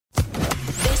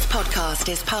podcast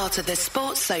is part of the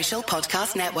Sports Social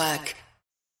Podcast Network.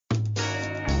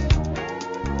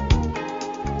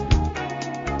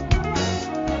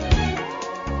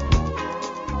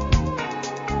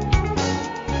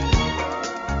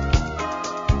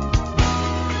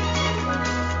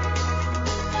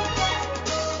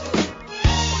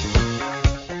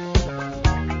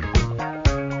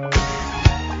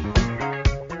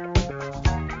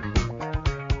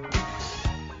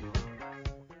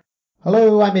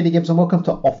 Hello, I'm Eddie Gibbs and welcome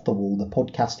to Off the Wall, the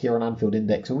podcast here on Anfield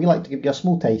Index, and we like to give you a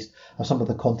small taste of some of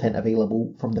the content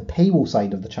available from the paywall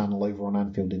side of the channel over on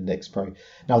Anfield Index Pro.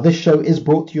 Now, this show is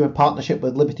brought to you in partnership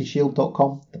with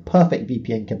LibertyShield.com, the perfect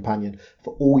VPN companion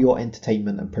for all your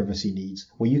entertainment and privacy needs,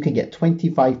 where you can get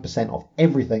 25% off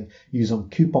everything using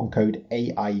coupon code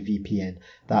AIVPN.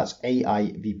 That's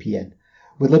AIVPN.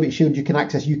 With Liberty Shield, you can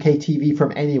access UK TV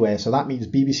from anywhere, so that means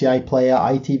BBC iPlayer,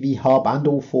 ITV Hub and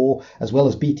All 4, as well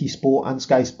as BT Sport and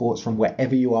Sky Sports from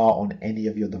wherever you are on any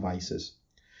of your devices.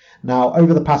 Now,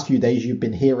 over the past few days, you've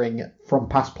been hearing from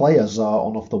past players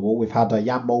on Off the Wall. We've had a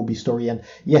Jan Molby story, and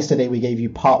yesterday we gave you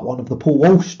part one of the Paul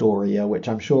Walsh story, which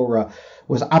I'm sure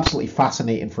was absolutely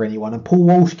fascinating for anyone. And Paul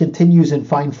Walsh continues in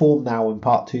fine form now in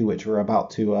part two, which we're about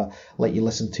to let you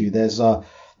listen to. There's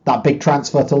that big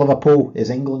transfer to Liverpool, his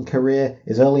England career,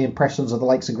 his early impressions of the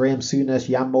likes of Graham Souness,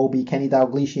 Jan Molby, Kenny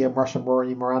Dalglish and Russian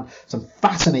Rory Moran. Some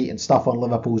fascinating stuff on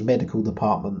Liverpool's medical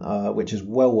department, which is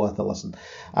well worth a listen.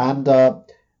 And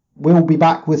we'll be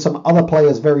back with some other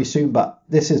players very soon, but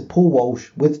this is Paul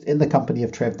Walsh in the company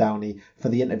of Trev Downey for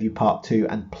the interview part two.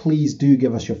 And please do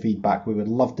give us your feedback. We would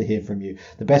love to hear from you.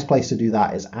 The best place to do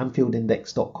that is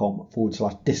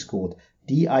AnfieldIndex.com/Discord. Discord,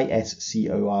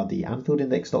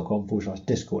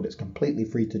 AnfieldIndex.com/Discord. It's completely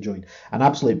free to join. An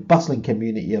absolute bustling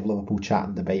community of Liverpool chat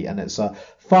and debate, and it's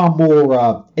far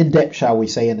more in-depth, shall we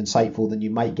say, and insightful than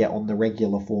you might get on the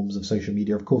regular forms of social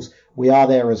media. Of course, we are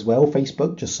there as well.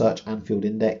 Facebook, just search Anfield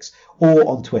Index, or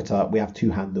on Twitter, we have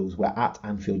two handles. We're at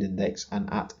Anfield Index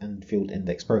and at Anfield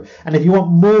Index Pro. And if you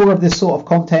want more of this sort of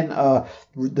content,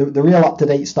 the real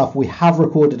up-to-date stuff, we have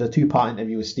recorded a two-part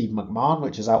interview with Steve McMahon,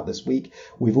 which is out this week.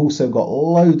 We've also got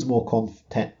loads more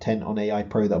content on AI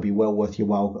Pro that'll be well worth your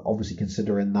while, obviously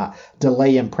considering that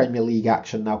delay in Premier League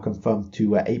action now confirmed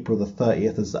to April the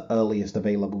 30th as the earliest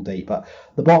available date. But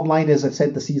the bottom line is, I've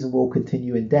said the season will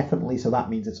continue indefinitely, so that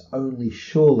means it's only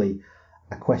surely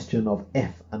a question of if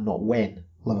and not when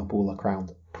Liverpool are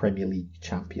crowned Premier League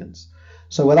champions.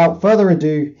 So without further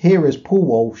ado, here is Paul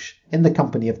Walsh in the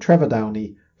company of Trevor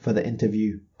Downey for the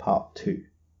interview part two.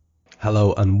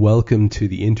 Hello and welcome to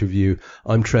the interview.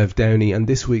 I'm Trev Downey and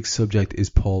this week's subject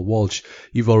is Paul Walsh.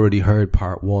 You've already heard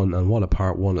part one, and what a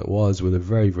part one it was, with a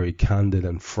very, very candid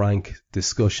and frank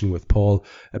discussion with Paul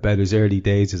about his early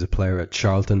days as a player at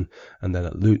Charlton and then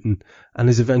at Luton, and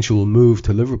his eventual move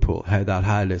to Liverpool, how that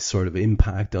had a sort of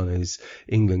impact on his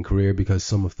England career because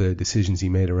some of the decisions he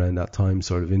made around that time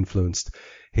sort of influenced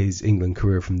his England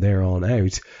career from there on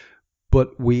out.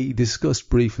 But we discussed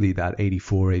briefly that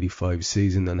 84-85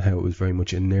 season and how it was very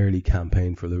much an early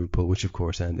campaign for Liverpool, which of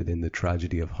course ended in the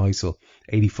tragedy of Heysel.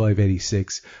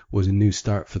 85-86 was a new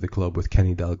start for the club with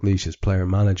Kenny Dalglish as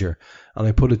player-manager, and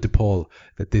I put it to Paul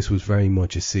that this was very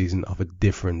much a season of a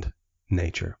different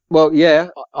nature. Well, yeah,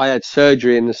 I had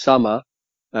surgery in the summer.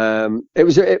 It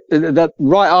was that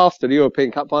right after the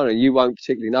European Cup final. You won't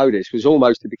particularly know this. Was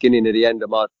almost the beginning of the end of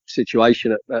my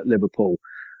situation at Liverpool.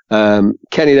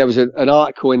 Kenny, there was an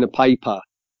article in the paper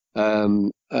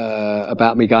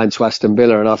about me going to Aston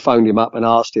Villa, and I phoned him up and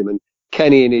asked him, and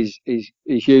Kenny, in his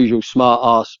usual smart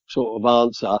ass sort of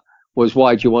answer, was,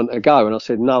 "Why do you want to go?" And I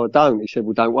said, "No, I don't." He said,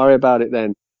 "Well, don't worry about it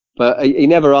then." But he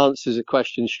never answers a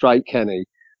question straight, Kenny.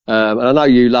 And I know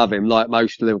you love him, like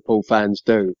most Liverpool fans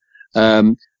do.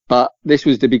 But this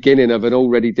was the beginning of an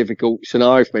already difficult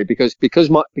scenario for me because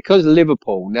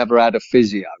Liverpool never had a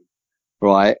physio,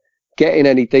 right? Getting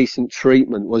any decent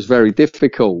treatment was very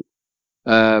difficult.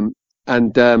 So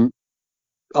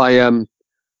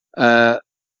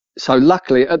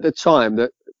luckily at the time,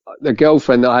 that the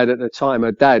girlfriend that I had at the time,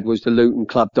 her dad was the Luton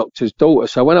club doctor's daughter.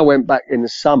 So when I went back in the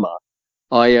summer,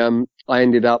 I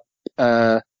ended up,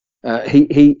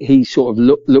 he sort of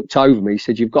looked over me. He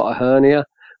said, "You've got a hernia."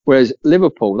 Whereas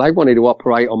Liverpool, they wanted to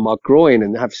operate on my groin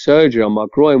and have surgery on my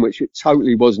groin, which it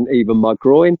totally wasn't even my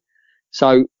groin.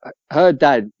 So her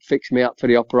dad fixed me up for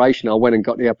the operation. I went and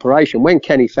got the operation. When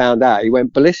Kenny found out, he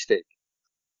went ballistic.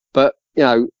 But, you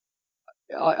know,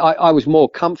 I was more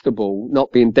comfortable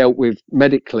not being dealt with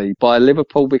medically by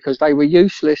Liverpool because they were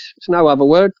useless. There's no other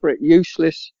word for it,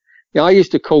 useless. You know, I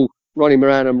used to call Ronnie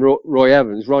Moran and Roy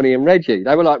Evans Ronnie and Reggie.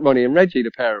 They were like Ronnie and Reggie,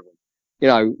 the pair of them. You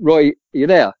know, Roy, you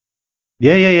there?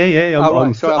 Yeah.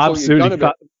 I'm Sorry, I thought you'd absolutely gone a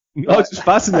bit. no, it's just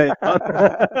fascinating.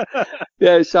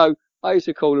 Yeah, so I used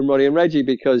to call him Ronnie and Reggie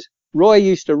because Roy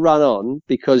used to run on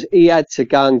because he had to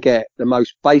go and get the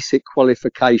most basic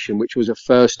qualification, which was a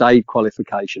first aid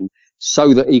qualification,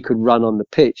 so that he could run on the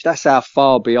pitch. That's how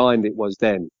far behind it was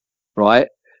then, right?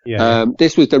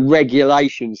 This was the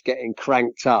regulations getting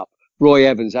cranked up. Roy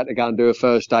Evans had to go and do a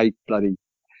first aid bloody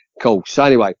course. So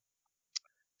anyway,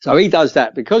 so he does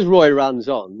that. Because Roy runs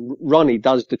on, Ronnie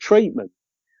does the treatment.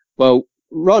 Well,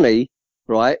 Ronnie,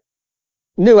 right,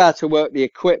 knew how to work the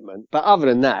equipment, but other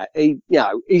than that,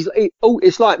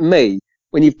 it's like me.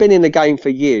 When you've been in the game for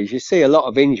years, you see a lot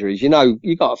of injuries. You know,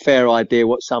 you got a fair idea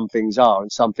what some things are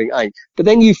and something ain't. But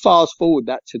then you fast forward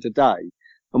that to today,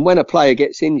 and when a player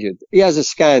gets injured, he has a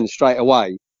scan straight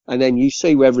away, and then you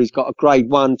see whether he's got a grade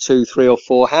 1, 2, 3, or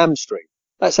 4 hamstring.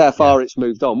 That's how far it's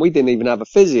moved on. We didn't even have a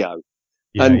physio,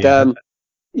 and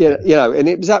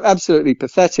it was absolutely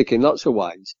pathetic in lots of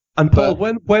ways. And Paul,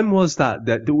 when was that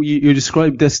you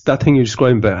described that thing you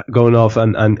described going off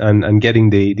and getting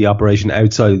the operation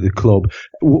outside of the club?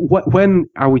 When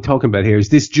are we talking about here? Is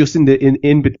this just in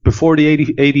before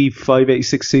the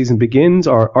 85-86 season begins,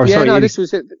 or sorry? No, this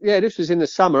was in the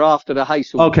summer after the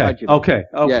Hazel tragedy. Okay.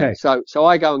 Yeah, so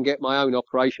I go and get my own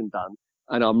operation done,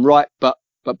 and I'm right, but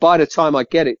by the time I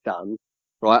get it done,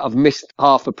 right, I've missed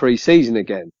half a pre-season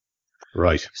again.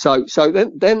 Right. So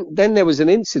then there was an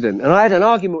incident, and I had an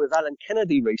argument with Alan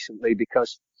Kennedy recently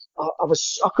because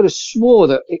I could have swore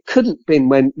that it couldn't have been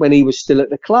when he was still at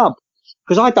the club,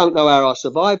 because I don't know how I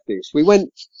survived this. We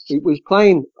was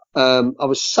playing, I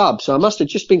was sub, so I must have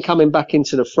just been coming back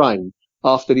into the frame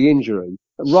after the injury,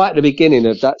 right at the beginning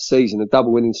of that season, a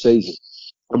double winning season.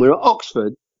 And we're at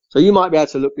Oxford, so you might be able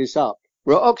to look this up.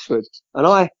 We're at Oxford,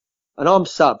 and I'm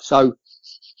sub, so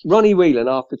Ronnie Whelan,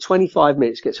 after 25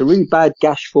 minutes, gets a really bad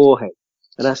gash forehead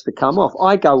and has to come off.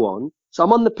 I go on. So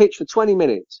I'm on the pitch for 20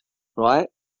 minutes, right?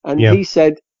 And he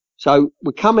said, so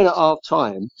we're coming at half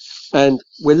time and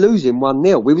we're losing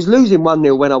 1-0. We was losing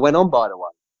 1-0 when I went on, by the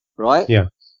way, right?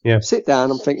 Yeah. Sit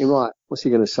down. I'm thinking, right, what's he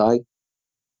going to say?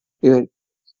 He went,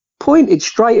 pointed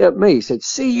straight at me. He said,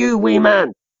 see you, wee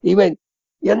man. He went,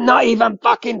 you're not even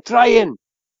fucking trying.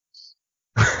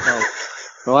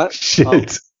 Right?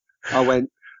 Shit. I went,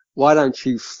 why don't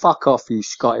you fuck off, you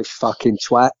Scottish fucking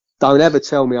twat? Don't ever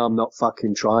tell me I'm not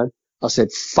fucking trying. I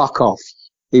said, fuck off.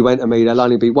 He went to me, there'll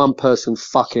only be one person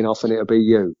fucking off and it'll be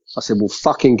you. I said, well,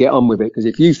 fucking get on with it, because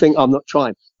if you think I'm not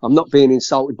trying, I'm not being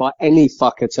insulted by any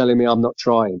fucker telling me I'm not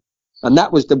trying. And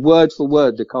that was the word for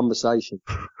word, the conversation.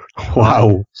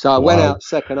 Wow. So I went out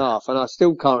second half, and I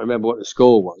still can't remember what the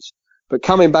score was. But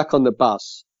coming back on the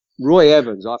bus, Roy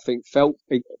Evans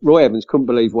couldn't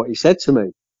believe what he said to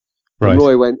me. Right.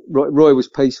 Roy was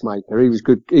peacemaker. He was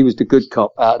good. He was the good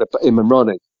cop out of him and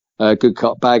Ronnie. Good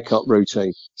cop, bad cop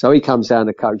routine. So he comes down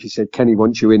to coach. He said, Kenny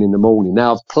wants you in the morning.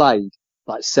 Now I've played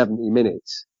like 70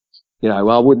 minutes. You know,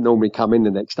 I wouldn't normally come in the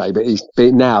next day, but he's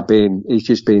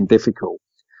just being difficult.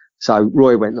 So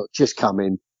Roy went, look, just come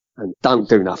in and don't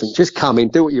do nothing. Just come in,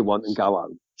 do what you want and go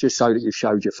home, just so that you've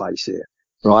showed your face here.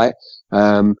 Right.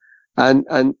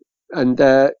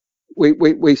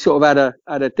 We sort of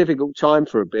had a difficult time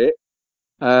for a bit.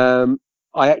 I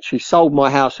actually sold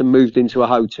my house and moved into a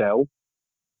hotel.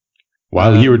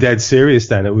 Wow, you were dead serious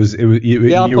then. You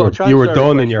were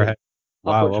done in your head.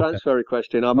 Wow, I put a transfer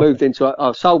request in.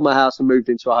 I sold my house and moved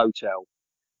into a hotel.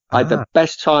 I had the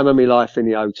best time of my life in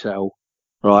the hotel,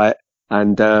 right?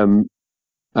 And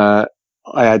I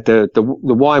had the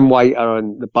wine waiter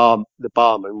and the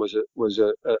barman was a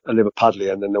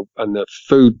Liverpudlian, and the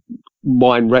food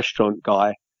wine restaurant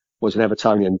guy was an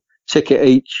Evertonian. Ticket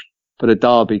each for the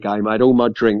Derby game. I had all my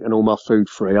drink and all my food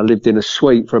free. I lived in a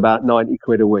suite for about 90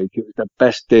 quid a week. It was the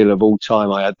best deal of all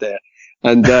time I had there.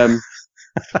 And I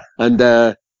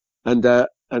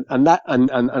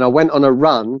went on a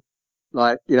run,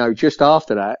 like, you know, just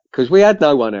after that, because we had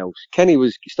no one else. Kenny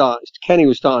was starting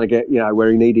to get, you know,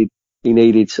 where he needed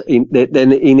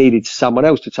someone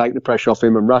else to take the pressure off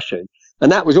him and rush him.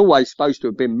 And that was always supposed to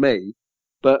have been me.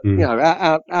 But, you know,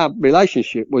 our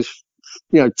relationship was,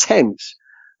 you know, tense.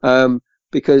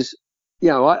 Because, you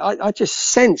know, I just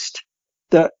sensed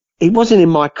that he wasn't in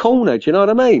my corner. Do you know what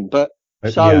I mean? But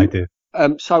so, yeah, I do.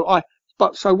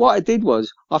 So what I did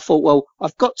was I thought, well,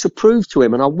 I've got to prove to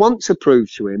him, and I want to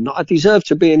prove to him that I deserve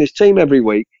to be in his team every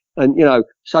week. And, you know,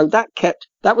 so that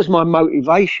was my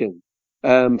motivation,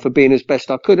 for being as best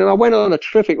I could. And I went on a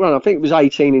terrific run. I think it was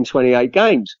 18 in 28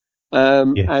 games.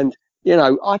 And, you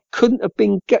know, it couldn't have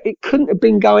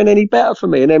been going any better for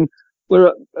me. And then we're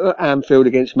at Anfield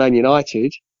against Man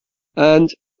United,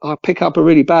 and I pick up a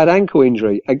really bad ankle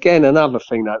injury. Again, another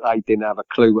thing that they didn't have a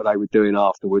clue what they were doing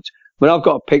afterwards. But I've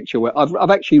got a picture where I've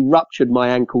actually ruptured my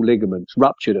ankle ligaments,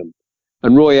 ruptured them.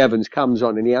 And Roy Evans comes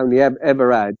on and he only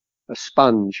ever had a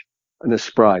sponge and a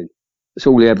spray. That's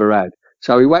all he ever had.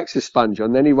 So he whacks a sponge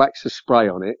on, then he whacks a spray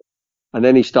on it. And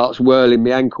then he starts whirling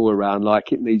my ankle around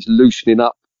like it needs loosening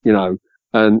up, you know.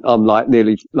 And I'm like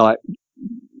nearly like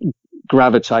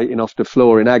gravitating off the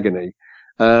floor in agony.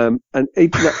 And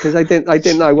because they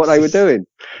didn't know what they were doing.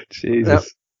 Jesus.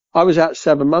 Now, I was out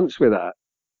 7 months with that.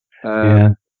 Yeah.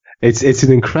 It's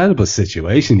an incredible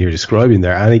situation you're describing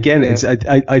there. And again, it's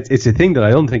a thing that I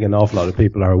don't think an awful lot of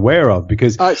people are aware of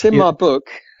because it's in my book.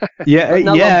 Yeah,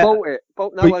 no one bought it.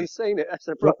 No one's seen it. That's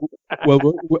the problem. Well,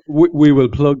 we will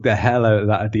plug the hell out of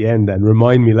that at the end. Then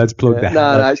remind me. Let's plug the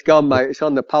hell. No, it's gone, mate. It's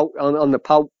on the pulp on the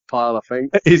pulp pile, I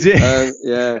think. Is it?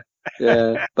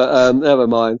 Yeah. But never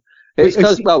mind. It's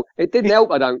because it didn't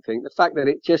help. I don't think the fact that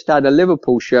it just had a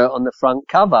Liverpool shirt on the front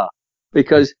cover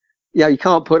because. Yeah, you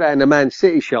can't put that in a Man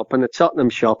City shop and a Tottenham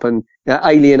shop and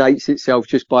alienates itself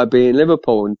just by being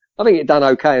Liverpool. And I think it done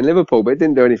okay in Liverpool, but it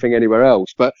didn't do anything anywhere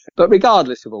else. But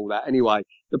regardless of all that, anyway,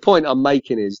 the point I'm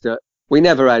making is that we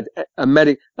never had a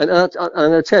medic. And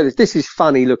I'll tell you this is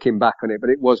funny looking back on it, but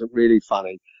it wasn't really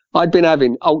funny. I'd been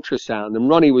having ultrasound and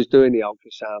Ronnie was doing the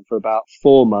ultrasound for about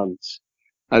 4 months.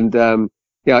 And,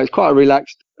 it's quite a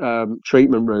relaxed,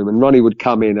 treatment room and Ronnie would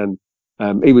come in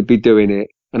and, he would be doing it.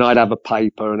 And I'd have a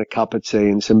paper and a cup of tea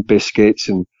and some biscuits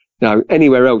and,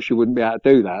 anywhere else you wouldn't be able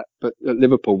to do that. But at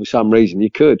Liverpool, for some reason,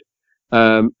 you could.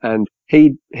 And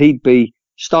he'd be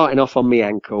starting off on my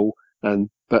ankle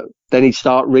but then he'd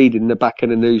start reading the back of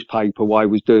the newspaper while he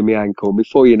was doing my ankle. And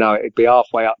before you know it, it'd be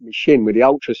halfway up my shin with the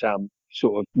ultrasound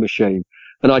sort of machine.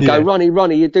 And I'd go,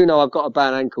 Ronnie, you do know I've got a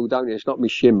bad ankle, don't you? It's not my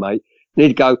shin, mate. And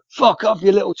he'd go, fuck off,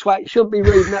 you little twat. You shouldn't be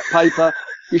reading that paper.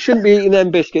 You shouldn't be eating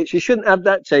them biscuits. You shouldn't have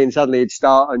that tea. And suddenly he'd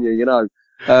start on you,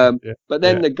 But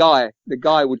then the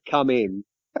guy would come in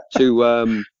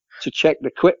to check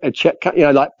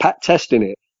like Pat testing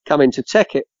it, come in to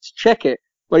check it.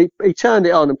 Well, he turned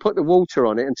it on and put the water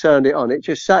on it and turned it on. It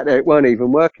just sat there. It weren't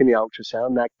even working, the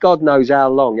ultrasound. Now, God knows how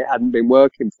long it hadn't been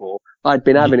working for. I'd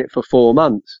been having it for 4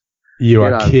 months. You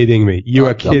are kidding me. You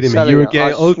are kidding me. You were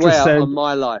getting ultrasound on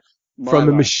my life. From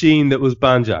a machine that was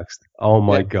banjaxed. Oh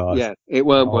my God. Yeah, it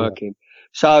weren't working.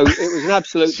 So it was an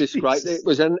absolute disgrace. It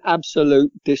was an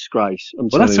absolute disgrace.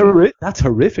 That's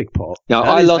horrific, Paul. Now,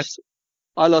 I lost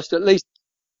at least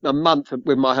a month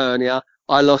with my hernia.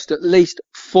 I lost at least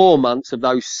 4 months of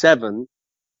those 7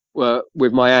 were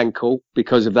with my ankle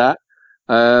because of that.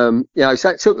 So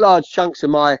it took large chunks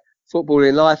of my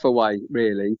footballing life away,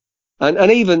 really. And I'm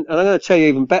going to tell you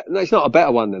even better. No, it's not a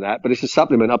better one than that, but it's a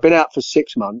supplement. I've been out for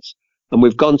 6 months. And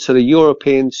we've gone to the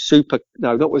European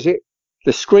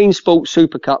the Screen Sports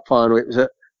Super Cup final. It was at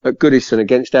Goodison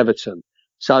against Everton.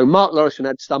 So Mark Lawrenson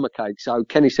had stomachache. So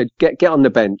Kenny said, get on the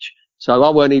bench. So I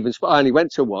only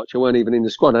went to watch. I weren't even in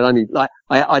the squad.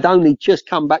 I'd only just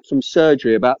come back from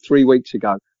surgery about 3 weeks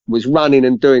ago, was running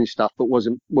and doing stuff, but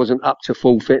wasn't up to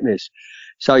full fitness.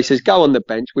 So he says, go on the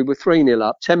bench. We were 3-0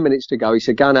 up, 10 minutes to go. He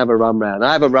said, go and have a run round.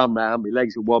 I have a run round. My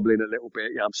legs are wobbling a little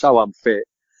bit. I'm so unfit.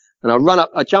 And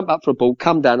I jump up for a ball,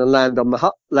 come down and land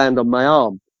on my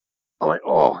arm. I went,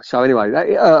 oh. So anyway,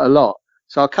 it hurt a lot.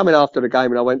 So I come in after the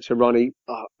game and I went to Ronnie.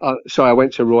 I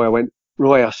went to Roy. I went,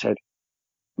 Roy, I said,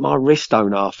 my wrist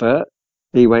don't half hurt.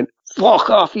 He went, fuck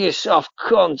off, you soft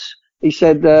cunt. He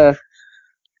said,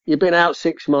 you've been out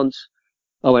 6 months.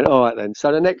 I went, all right then.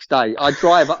 So the next day I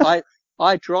drive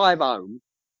home,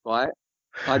 right?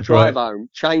 I drive home,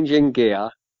 changing gear,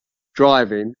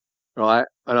 driving, right?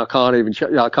 And I can't even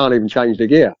change the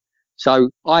gear. So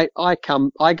I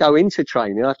go into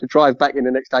training. I have to drive back in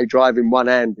the next day driving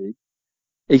one-handed.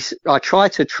 I try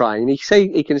to train.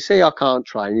 He can see I can't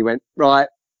train. He went, right,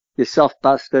 you soft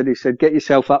bastard. He said, get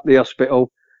yourself up the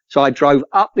hospital. So I drove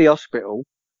up the hospital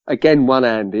again,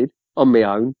 one-handed on my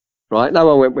own, right? No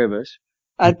one went with us.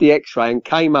 Had the x-ray and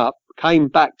came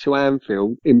back to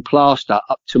Anfield in plaster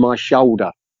up to my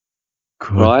shoulder.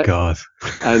 Good right? God.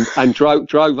 And drove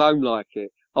home like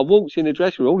it. I walked in the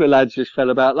dressing room, all the lads just fell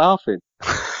about laughing.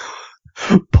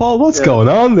 Paul, what's going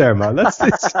on there, man? This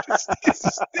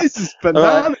is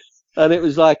bananas. And it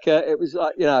was like, and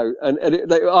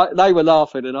they were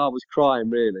laughing and I was crying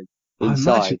really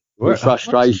inside with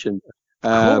frustration.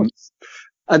 And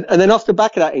then off the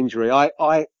back of that injury, I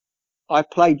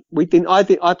played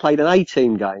an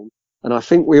 18 game, and I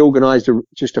think we organised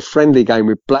just a friendly game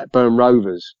with Blackburn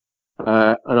Rovers.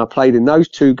 And I played in those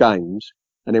 2 games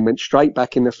and then went straight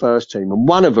back in the first team. And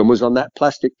one of them was on that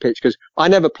plastic pitch because I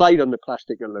never played on the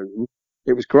plastic at Luton.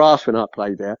 It was grass when I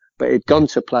played there, but it'd gone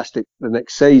to plastic the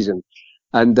next season.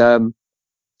 And the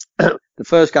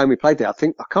first game we played there, I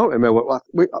can't remember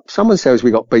someone says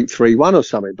we got beat 3-1 or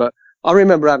something, but I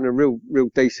remember having a real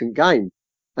decent game.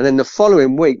 And then the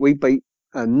following week we beat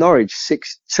Norwich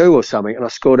 6-2 or something, and I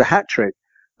scored a hat-trick.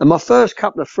 And my first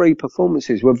couple of 3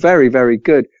 performances were very, very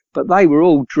good, but they were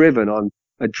all driven on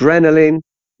adrenaline,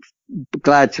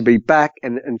 glad to be back,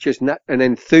 and just an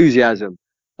enthusiasm.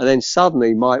 And then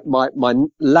suddenly my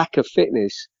lack of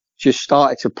fitness just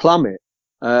started to plummet.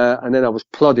 And then I was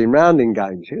plodding round in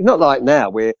games. It's not like now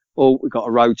where, we've got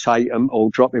to rotate them, or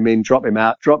drop him in, drop him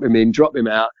out, drop him in, drop him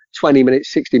out, 20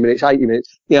 minutes, 60 minutes, 80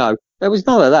 minutes. There was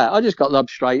none of that. I just got lobbed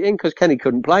straight in because Kenny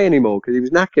couldn't play anymore because he was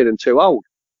knackered and too old.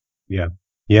 Yeah.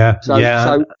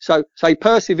 So he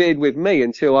persevered with me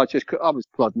until I was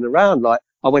plodding around. Like,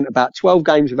 I went about 12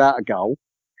 games without a goal.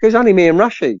 It was only me and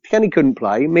Rushy. Kenny couldn't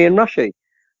play, me and Rushy.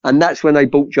 And that's when they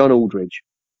bought John Aldridge.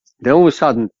 Then all of a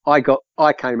sudden, I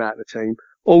came out of the team.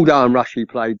 Aldo and Rushy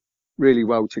played really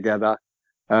well together,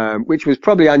 which was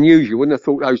probably unusual. Wouldn't have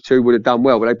thought those two would have done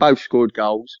well, but they both scored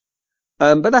goals.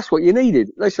 But that's what you needed.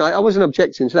 Listen, I wasn't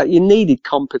objecting to that. You needed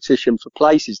competition for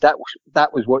places. That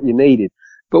was what you needed.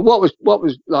 But what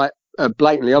was like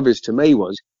blatantly obvious to me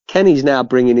was Kenny's now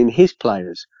bringing in his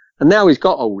players, and now he's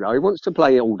got Aldo. He wants to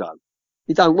play Aldo.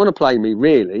 He don't want to play me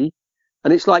really.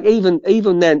 And it's like even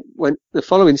then, when the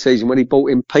following season when he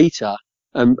brought in Peter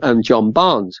and John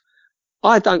Barnes,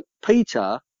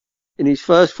 Peter in his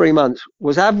first 3 months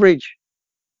was average,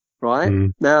 right?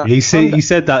 Now he says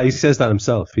that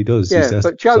himself. He does. Yeah,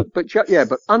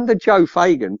 but under Joe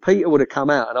Fagan, Peter would have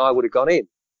come out and I would have gone in.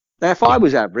 Now if I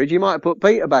was average, he might have put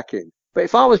Peter back in. But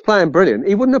if I was playing brilliant,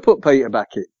 he wouldn't have put Peter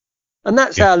back in. And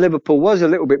that's how Liverpool was a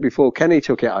little bit before Kenny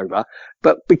took it over.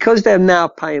 But because they're now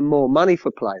paying more money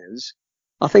for players,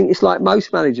 I think it's like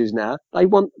most managers now. They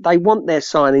want their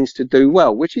signings to do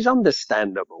well, which is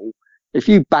understandable. If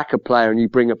you back a player and you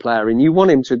bring a player in, you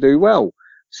want him to do well.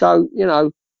 So,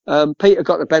 Peter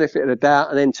got the benefit of the doubt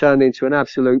and then turned into an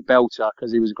absolute belter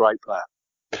because he was a great player.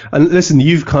 And listen,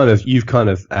 you've kind of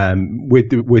with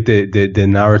the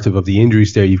narrative of the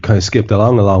injuries there, you've kind of skipped a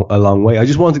long way. I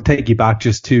just want to take you back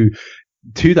just to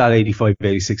that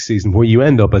 85-86 season where you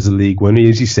end up as a league winner.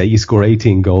 As you say, you score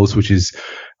 18 goals, which is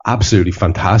absolutely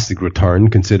fantastic return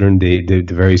considering the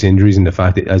various injuries and the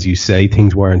fact that, as you say,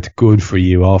 things weren't good for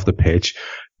you off the pitch.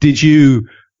 Did you?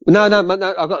 No,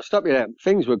 I've got to stop you there.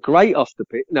 Things were great off the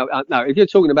pitch. No, if you're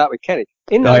talking about with Kenny.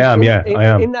 I am.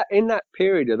 In that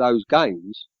period of those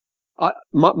games,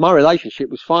 my relationship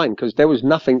was fine because there was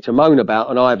nothing to moan about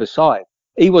on either side.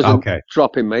 He wasn't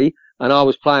dropping me and I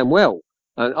was playing well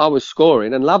and I was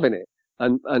scoring and loving it.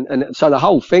 And so the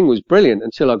whole thing was brilliant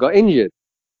until I got injured.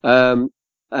 So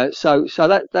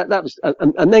that was,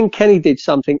 and then Kenny did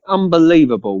something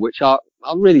unbelievable, which I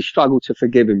really struggled to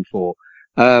forgive him for.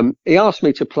 He asked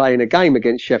me to play in a game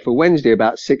against Sheffield Wednesday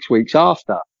about 6 weeks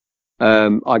after,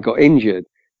 I got injured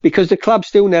because the club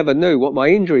still never knew what my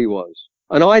injury was.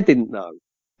 And I didn't know,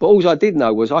 but all I did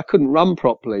know was I couldn't run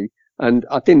properly and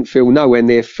I didn't feel nowhere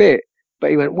near fit.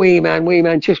 But he went, wee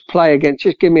man, just play again.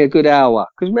 Just give me a good hour.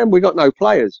 Cause remember, we got no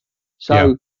players.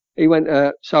 So he went,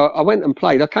 so I went and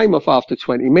played. I came off after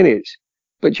 20 minutes.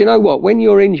 But you know what? When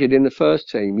you're injured in the first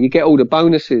team, you get all the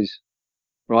bonuses,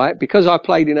 right? Because I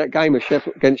played in that game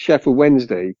against Sheffield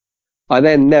Wednesday, I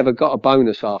then never got a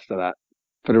bonus after that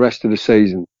for the rest of the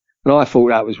season. And I thought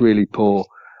that was really poor.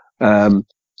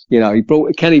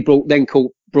 Kenny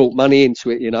brought money into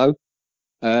it,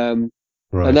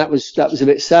 Right. And that was a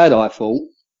bit sad, I thought.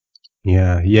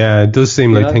 Yeah, it does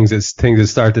seem like things have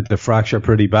started to fracture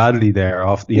pretty badly there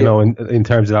in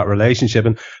terms of that relationship.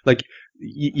 And like,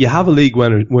 you have a league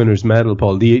winners medal,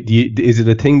 Paul. Is it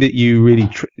a thing that you really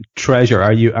treasure?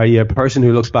 Are you a person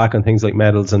who looks back on things like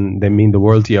medals and they mean the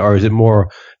world to you, or is it more?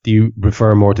 Do you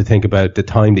prefer more to think about the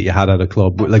time that you had at a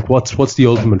club? Like, what's the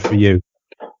ultimate for you?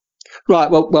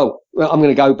 Right. Well, I'm going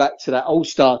to go back to that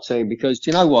All-Star team because do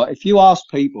you know what? If you ask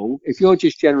people, if you're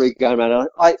just generally going around,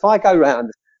 if I go around,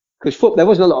 because there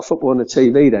wasn't a lot of football on the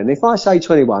TV then. If I say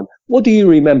 21, what do you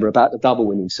remember about the double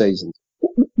winning season?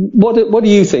 What do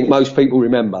you think most people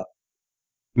remember?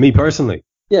 Me personally?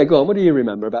 Yeah, go on. What do you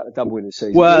remember about the double winning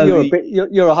season? Well,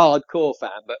 you're a hardcore fan,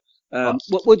 but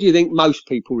what do you think most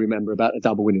people remember about the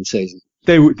double winning season?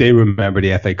 They remember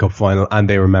the FA Cup final and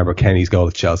they remember Kenny's goal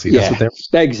at Chelsea. That's what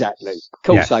exactly. Of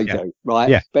course they do, right?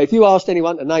 Yeah. But if you asked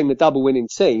anyone to name the double winning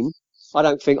team, I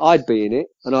don't think I'd be in it,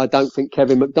 and I don't think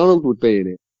Kevin McDonald would be in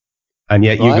it. And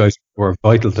yet, you guys were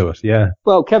vital to it, yeah.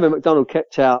 Well, Kevin McDonald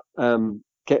kept out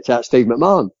Steve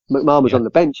McMahon. McMahon was on the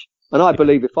bench, and I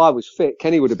believe if I was fit,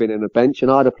 Kenny would have been on the bench,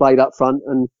 and I'd have played up front,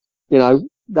 and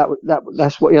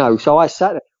that's what, so I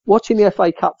sat there. Watching the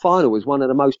FA Cup final was one of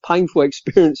the most painful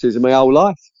experiences of my whole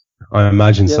life. I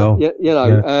imagine so. It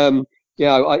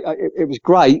was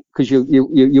great because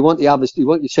you want the others, you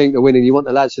want your team to win and you want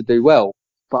the lads to do well.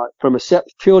 But from a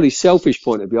purely selfish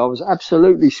point of view, I was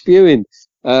absolutely spewing.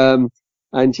 It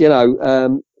was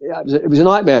a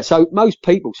nightmare. So most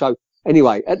people,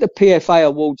 anyway, at the PFA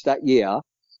Awards that year,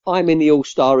 I'm in the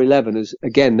All-Star 11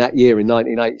 again that year in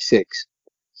 1986.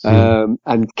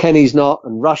 And Kenny's not,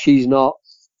 and Rushy's not.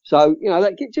 So,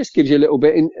 that just gives you a little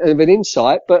bit of an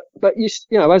insight. But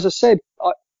as I said,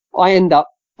 I end up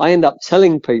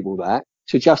telling people that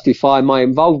to justify my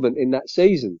involvement in that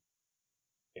season.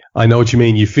 I know what you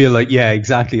mean. You feel like, yeah,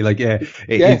 exactly. Like,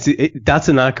 that's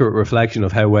an accurate reflection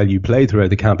of how well you played throughout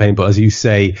the campaign. But as you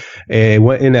say,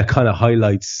 in a kind of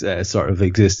highlights sort of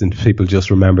existence, people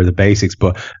just remember the basics.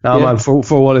 But now, man, for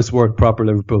what it's worth, proper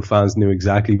Liverpool fans knew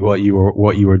exactly what you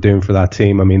were doing for that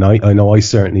team. I mean, I know I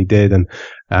certainly did, and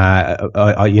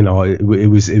it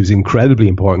was incredibly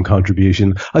important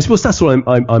contribution. I suppose that's what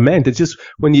I meant. It's just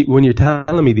when you're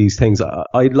telling me these things,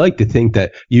 I'd like to think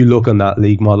that you look on that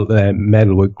league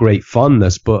medal with great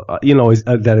fondness, but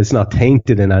that it's not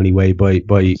tainted in any way by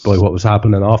what was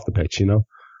happening off the pitch.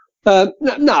 No,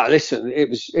 listen, it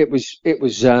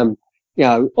was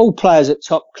all players at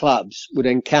top clubs would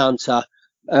encounter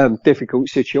difficult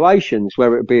situations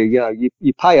where it would be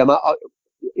you pay them.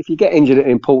 If you get injured at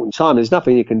an important time, there's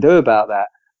nothing you can do about that.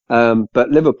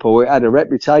 But Liverpool, it had a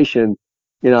reputation,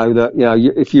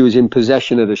 if you was in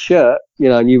possession of the shirt,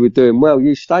 and you were doing well,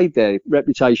 you stayed there.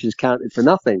 Reputations counted for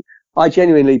nothing. I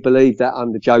genuinely believe that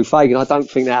under Joe Fagan. I don't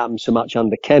think that happened so much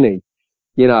under Kenny.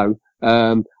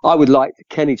 I would like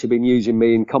Kenny to have been using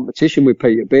me in competition with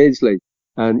Peter Beardsley.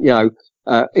 And,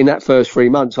 in that first 3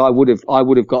 months, I would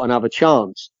have got another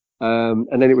chance. And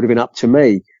then it would have been up to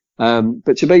me.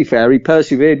 But to be fair, he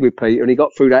persevered with Peter and he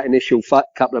got through that initial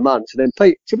couple of months. And then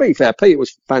to be fair, Peter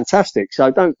was fantastic.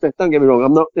 So don't get me wrong.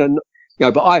 I'm not,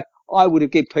 but I would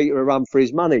have given Peter a run for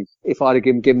his money if I'd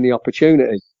have given the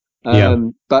opportunity.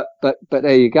 But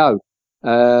there you go.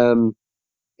 That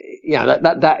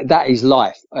is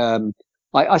life. I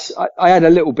had a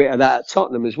little bit of that at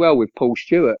Tottenham as well with Paul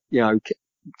Stewart.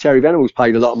 Terry Venables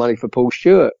paid a lot of money for Paul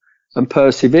Stewart and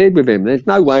persevered with him. There's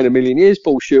no way in a million years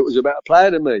Paul Stewart was a better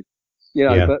player than me.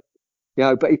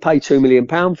 But he paid £2 million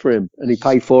for him and he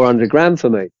paid 400 grand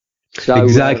for me. So,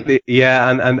 exactly.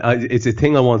 And it's a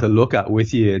thing I want to look at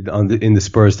with you in the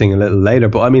Spurs thing a little later.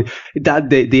 But I mean, that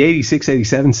the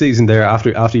 86-87 season there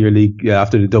after your league,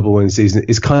 after the double win season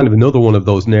is kind of another one of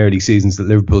those nerdy seasons that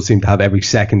Liverpool seem to have every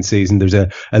second season. There's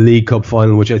a League Cup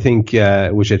final, which I think you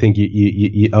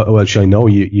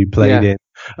played in.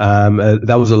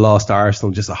 That was a loss to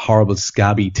Arsenal, just a horrible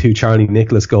scabby 2 Charlie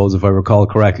Nicholas goals, if I recall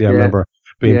correctly. I remember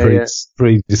being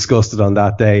pretty disgusted on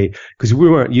that day because we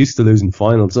weren't used to losing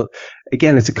finals. So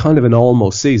again, it's a kind of an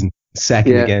almost season,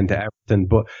 second again to Everton,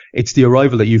 but it's the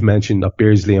arrival that you've mentioned of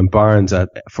Beardsley and Barnes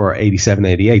for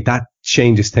 87-88 that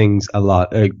changes things a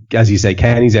lot. As you say,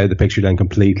 Kenny's out of the picture then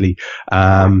completely.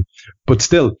 But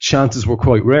still, chances were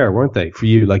quite rare, weren't they, for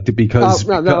you? I was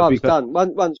done.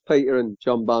 Once Peter and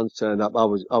John Barnes turned up, I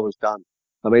was done.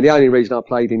 I mean, the only reason I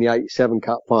played in the 87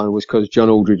 Cup final was because John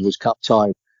Aldridge was cup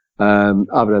tied.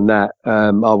 Other than that,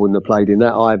 I wouldn't have played in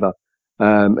that either.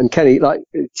 And Kenny,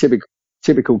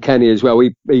 typical Kenny as well,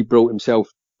 he brought himself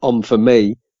on for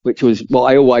me, which was what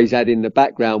I always had in the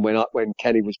background when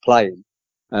Kenny was playing.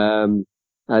 You're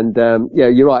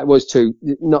right, it was too.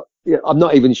 I'm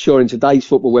not even sure in today's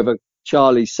football whether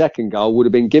Charlie's second goal would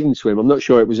have been given to him. I'm not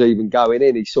sure it was even going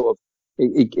in.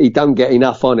 He don't get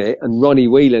enough on it, and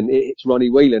it hits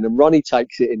Ronnie Whelan, and Ronnie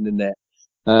takes it in the net.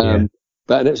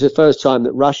 But it was the first time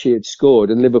that Rushy had scored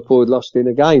and Liverpool had lost in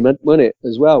a game, wasn't it,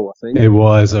 as well, I think? It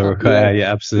was,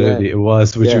 absolutely. Yeah. It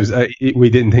was, which was, we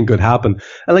didn't think could happen.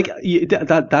 And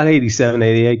that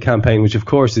 87-88 campaign, which of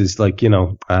course is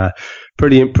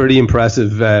pretty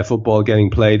impressive football getting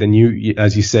played. And you,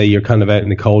 as you say, you're kind of out in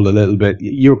the cold a little bit.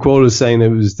 Your quote was saying it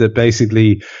was that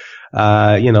basically,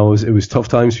 it was tough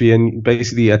times for you. And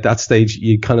basically at that stage,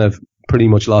 you kind of pretty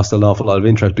much lost an awful lot of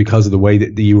interest because of the way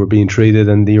that you were being treated,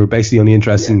 and you were basically only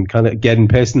interested in kind of getting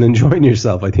pissed and enjoying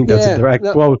yourself. I think that's a direct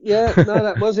quote.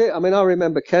 That was it. I mean, I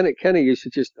remember Kenny used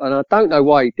to and I don't know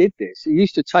why he did this. He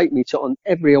used to take me on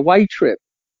every away trip,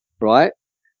 right?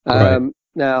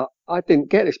 Now, I didn't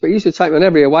get this, but he used to take me on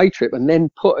every away trip and then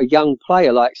put a young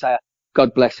player, like, say,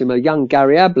 God bless him, a young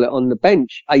Gary Ablett on the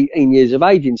bench, 18 years of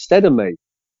age, instead of me,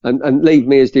 and leave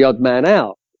me as the odd man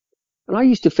out. And I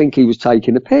used to think he was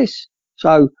taking the piss.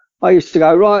 So I used to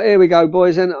go, right, here we go,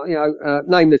 boys, and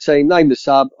name the team, name the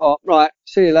sub. Oh, right,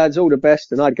 see you lads, all the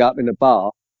best. And I'd go up in the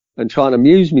bar and try and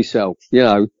amuse myself,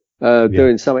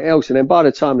 doing something else. And then by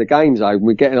the time the game's over,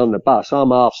 we're getting on the bus.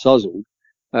 I'm half sozzled.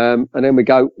 And then we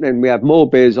have more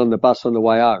beers on the bus on the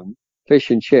way home, fish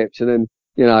and chips. And then,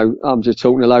 I'm just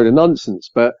talking a load of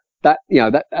nonsense. But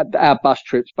our bus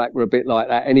trips back were a bit like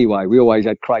that anyway. We always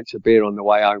had crates of beer on the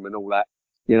way home and all that.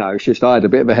 It's just I had a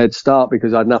bit of a head start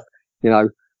because I'd enough,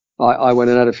 I went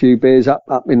and had a few beers up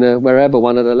in wherever,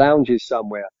 one of the lounges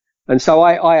somewhere. And so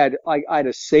I had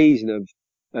a season of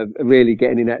really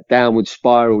getting in that downward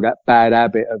spiral, that bad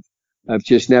habit of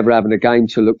just never having a game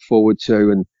to look forward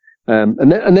to.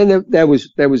 And then there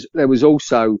was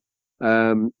also,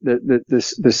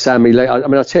 the Sammy Lee. I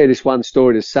mean, I'll tell you this one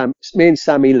story. Me and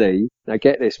Sammy Lee, now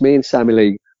get this, me and Sammy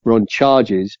Lee were on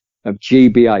charges of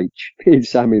GBH, me and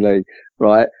Sammy Lee,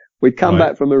 right? We'd come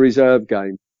back from a reserve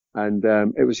game and,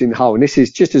 it was in Hull. And this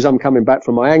is just as I'm coming back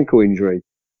from my ankle injury.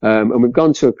 And we've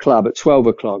gone to a club at 12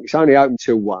 o'clock. It's only open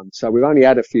till 1. So we've only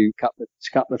had a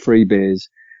couple of free beers.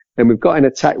 And we're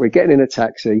getting in a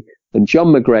taxi and John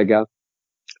McGregor,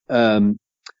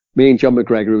 me and John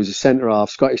McGregor, who was a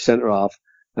Scottish centre half,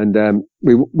 and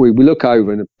we look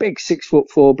over and a big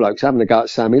 6'4" bloke's having a go at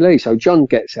Sammy Lee. So John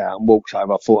gets out and walks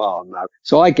over. I thought, oh no.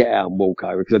 So I get out and walk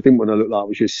over because I didn't want to look like I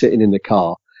was just sitting in the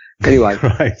car. Anyway,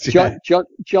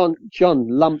 John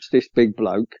lumps this big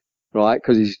bloke, right,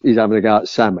 because he's having a go at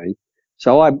Sammy.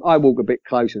 So I walk a bit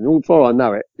closer, and before I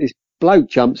know it, this bloke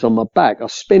jumps on my back. I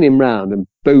spin him round and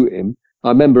boot him. I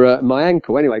remember hurting my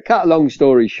ankle. Anyway, cut a long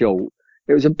story short,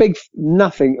 it was a big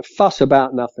fuss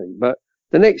about nothing. But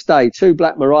the next day, 2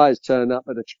 Black Mariahs turn up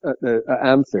at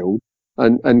Anfield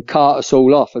and cart us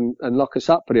all off and lock us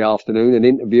up for the afternoon and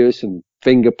interview us and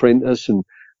fingerprint us and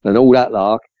all that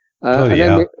lark.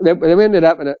 And then we ended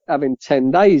up having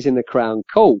 10 days in the Crown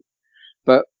Court.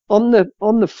 But on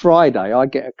the Friday, I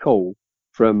get a call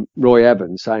from Roy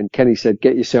Evans saying, Kenny said,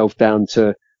 get yourself down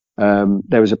to,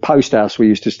 there was a post house we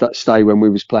used to stay when we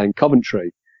was playing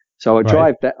Coventry. So I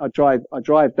drive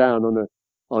down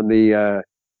on the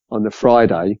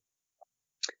Friday,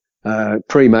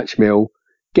 pre-match meal,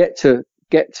 get to,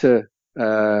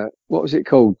 what was it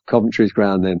called? Coventry's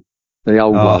ground then. The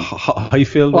old one.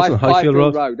 Highfield, wasn't it? Highfield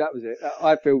Road. That was it.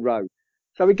 Highfield Road.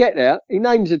 So we get there, he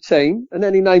names a team, and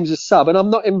then he names a sub, and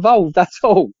I'm not involved at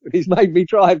all. He's made me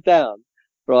drive down,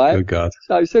 right? Oh, God.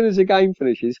 So as soon as the game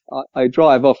finishes, I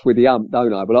drive off with the ump,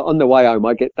 don't I? But on the way home,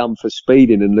 I get done for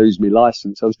speeding and lose my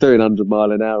licence. I was doing 100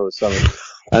 mile an hour or something.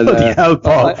 And I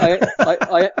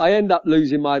end up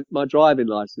losing my driving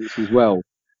licence as well.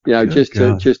 Just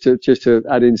to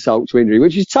add insult to injury,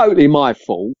 which is totally my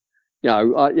fault.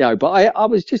 But I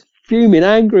was just fuming,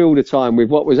 angry all the time with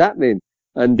what was happening.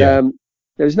 And,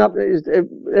 there was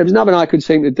nothing I could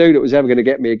seem to do that was ever going to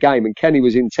get me a game. And Kenny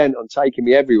was intent on taking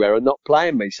me everywhere and not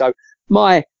playing me. So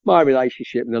my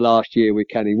relationship in the last year with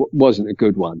Kenny wasn't a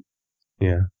good one.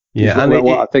 Yeah. And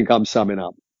what I think I'm summing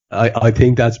up. I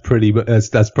think that's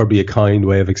probably a kind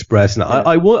way of expressing it. Yeah.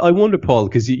 I wonder, Paul,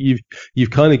 because you've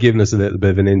kind of given us a little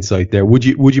bit of an insight there. Would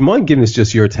you mind giving us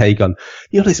just your take on,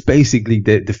 this basically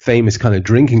the famous kind of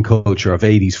drinking culture of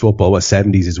 80s football,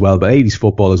 70s as well, but 80s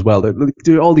football as well.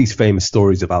 There are all these famous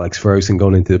stories of Alex Ferguson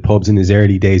going into the pubs in his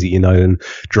early days at United and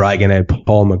dragging out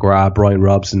Paul McGrath, Brian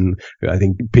Robson. I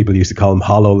think people used to call him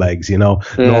hollow legs,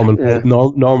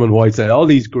 Norman Whiteside, all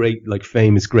these great,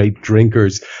 famous, great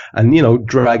drinkers, and,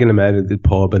 dragging them out of the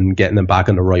pub and getting them back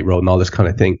on the right road and all this kind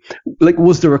of thing.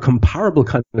 Was there a comparable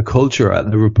kind of culture at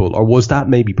Liverpool, or was that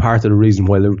maybe part of the reason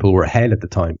why Liverpool were ahead at the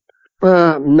time?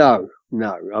 No.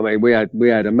 I mean, we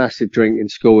had a massive drinking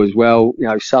school as well.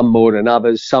 Some more than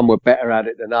others. Some were better at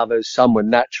it than others. Some were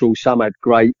natural. Some had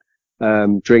great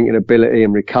drinking ability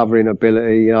and recovering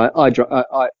ability.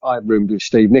 I roomed with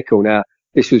Steve Nicol. Now,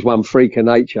 this was one freak of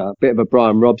nature, a bit of a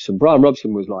Brian Robson. Brian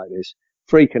Robson was like this.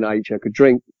 Freak of nature, could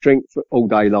drink all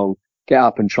day long, get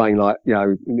up and train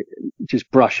just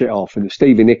brush it off. And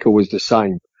Stevie Nicol was the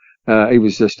same. He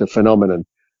was just a phenomenon.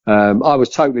 I was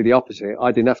totally the opposite.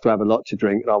 I didn't have to have a lot to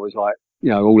drink, and I was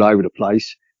all over the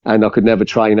place, and I could never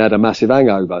train, had a massive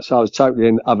hangover. So I was totally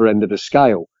in the other end of the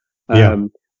scale.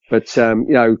 But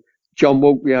John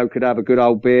Walk, could have a good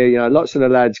old beer. Lots of the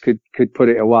lads could put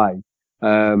it away.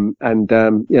 And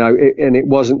it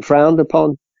wasn't frowned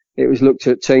upon. It was looked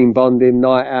at team bonding,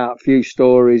 night out, few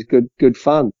stories, good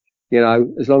fun.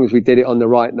 As long as we did it on the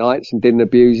right nights and didn't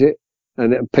abuse it,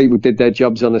 and people did their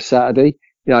jobs on a Saturday.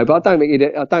 But I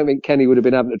don't think Kenny would have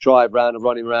been having to drive around and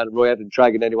running around Roy Evans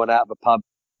dragging anyone out of a pub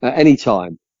at any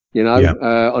time.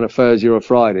 On a Thursday or a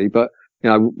Friday. But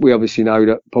we obviously know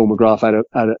that Paul McGrath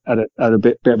had a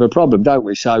bit of a problem, don't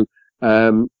we? So,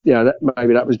 maybe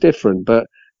that was different, but,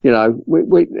 no,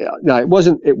 it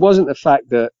wasn't the fact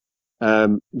that,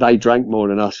 they drank more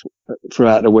than us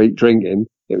throughout the week drinking.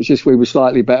 It was just we were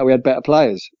slightly better. We had better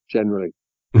players generally.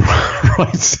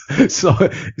 Right. So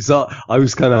I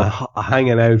was kind of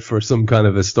hanging out for some kind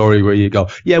of a story where you go,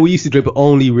 yeah, we used to dribble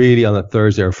only really on a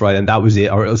Thursday or Friday, and that was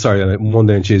it. Or sorry, on a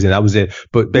Monday and Tuesday, and that was it.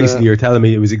 But basically, you're telling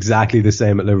me it was exactly the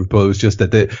same at Liverpool. It was just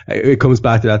that it comes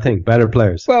back to that thing, better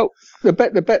players. Well,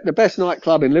 the best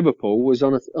nightclub in Liverpool was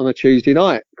on a Tuesday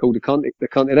night called the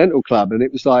Continental Club, and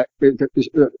it was like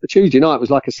a Tuesday night was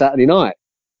like a Saturday night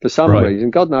for some reason.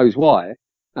 God knows why.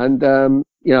 And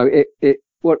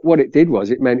what it did was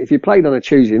it meant if you played on a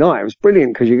Tuesday night, it was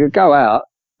brilliant because you could go out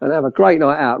and have a great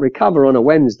night out, recover on a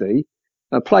Wednesday,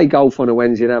 play golf on a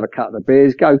Wednesday and have a couple of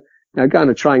beers, go on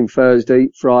a train Thursday,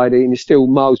 Friday, and you're still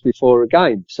miles before a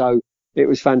game. So it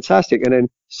was fantastic. And then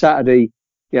Saturday,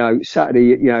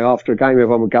 after a game,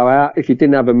 everyone would go out. If you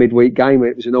didn't have a midweek game,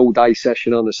 it was an all day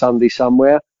session on a Sunday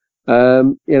somewhere.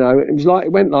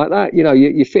 It went like that.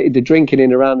 You fitted the drinking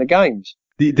in around the games.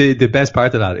 The best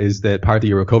part of that is that part of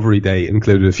your recovery day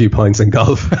included a few pints in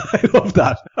golf. I love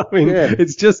that. I mean,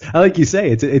 It's just, like you say,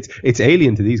 it's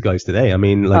alien to these guys today. I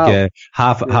mean,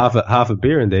 half a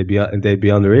beer and they'd be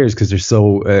on their ears because they're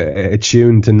so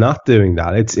attuned to not doing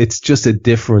that. It's just a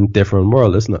different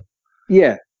world, isn't it?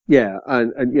 Yeah.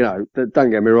 And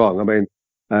don't get me wrong. I mean,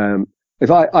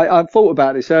 if I thought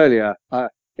about this earlier,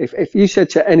 if you said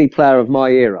to any player of my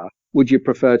era, would you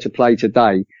prefer to play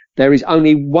today? There is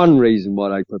only one reason why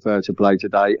they prefer to play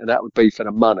today, and that would be for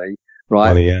the money,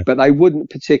 right? Money, yeah. But they wouldn't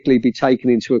particularly be taking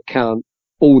into account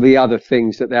all the other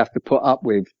things that they have to put up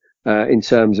with, in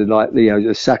terms of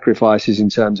the sacrifices in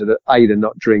terms of the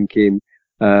not drinking,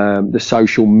 the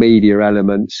social media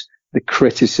elements, the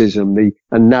criticism, the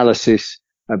analysis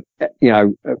of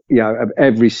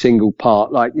every single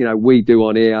part, like, we do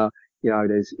on here.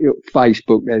 There's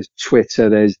Facebook, there's Twitter,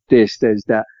 there's this, there's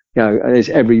that. There's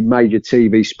every major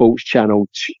TV sports channel,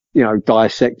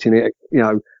 dissecting it,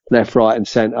 left, right and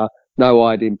centre, no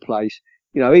hiding place.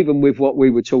 Even with what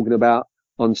we were talking about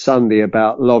on Sunday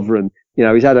about Lovren,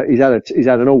 he's had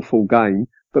an awful game,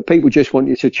 but people just want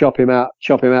you to chop him out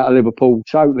of Liverpool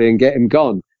totally and get him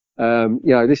gone.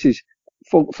 This is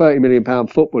 £30 million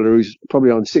footballer who's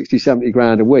probably on 60, 70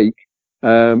 grand a week.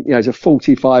 It's a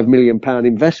 £45 million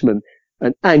investment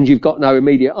and you've got no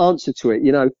immediate answer to it,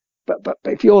 But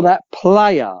if you're that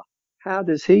player, how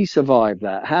does he survive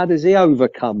that? How does he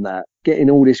overcome that? Getting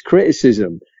all this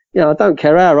criticism. I don't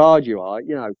care how hard you are.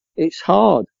 It's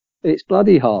hard. It's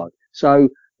bloody hard. So,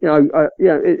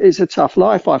 it's a tough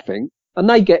life, I think. And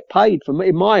they get paid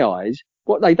in my eyes.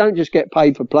 They don't just get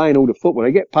paid for playing all the football.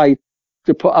 They get paid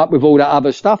to put up with all that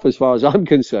other stuff, as far as I'm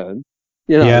concerned.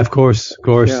 Yeah, of course.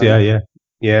 Yeah.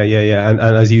 And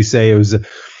as you say,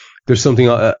 there's something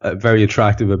very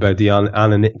attractive about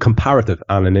the comparative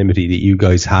anonymity that you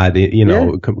guys had,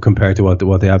 compared to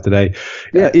what they have today.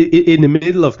 Yeah. In the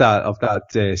middle of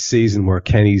that season where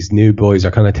Kenny's new boys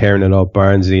are kind of tearing it up,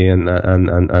 Barnsley and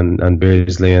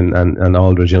Beardsley and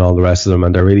Aldridge and all the rest of them,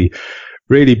 and they're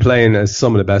really playing as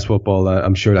some of the best football.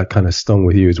 I'm sure that kind of stung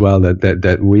with you as well.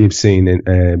 That we've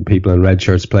seen people in red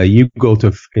shirts play. You go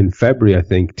in February, I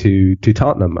think, to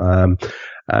Tottenham.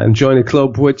 And join a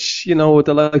club which, with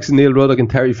the likes of Neil Ruddock and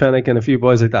Terry Fenwick and a few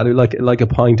boys like that who like a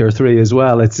pint or three as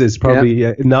well. It's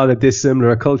probably not a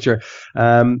dissimilar culture.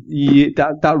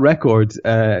 That record,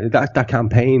 that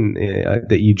campaign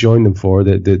that you joined them for,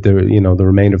 the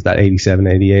remainder of that 87,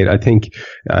 88, I think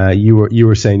you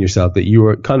were saying yourself that you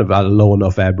were kind of at a low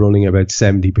enough ebb, running about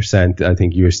 70%. I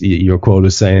think your quote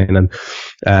was saying, and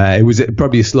it was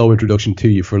probably a slow introduction to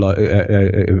you to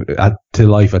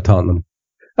life at Tottenham.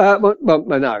 No.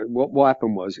 What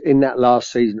happened was, in that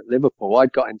last season at Liverpool,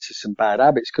 I'd got into some bad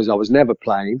habits because I was never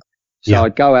playing. So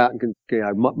I'd go out and,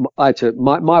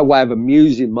 my way of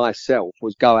amusing myself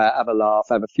was go out, have a laugh,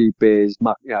 have a few beers,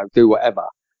 do whatever,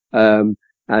 and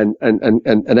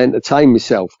entertain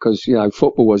myself because,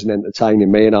 football wasn't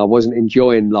entertaining me and I wasn't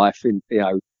enjoying life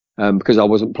because I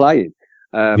wasn't playing.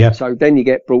 So then you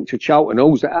get brought to Charlton.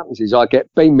 All that happens is I get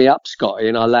beam me up, Scotty,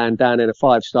 and I land down in a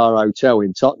 5-star hotel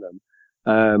in Tottenham.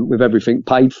 With everything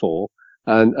paid for.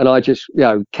 And I just,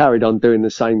 carried on doing the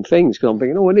same things because I'm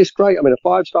thinking, oh, isn't this great? I'm in a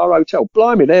 5-star hotel.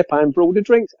 Blimey, they're paying for all the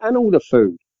drinks and all the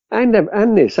food and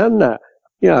this and that,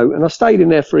 and I stayed in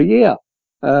there for a year.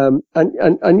 I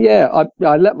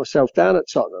let myself down at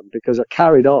Tottenham because I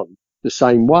carried on the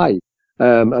same way.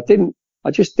 Didn't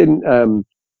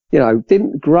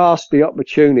grasp the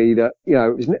opportunity that,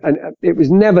 it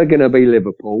was never going to be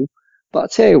Liverpool. But I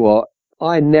tell you what,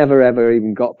 I never ever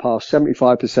even got past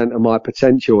 75% of my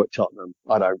potential at Tottenham.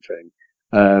 I don't think,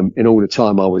 in all the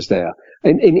time I was there.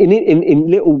 In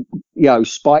little,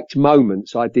 spiked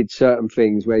moments, I did certain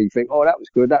things where you think, oh, that was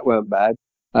good. That weren't bad.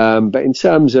 But in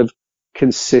terms of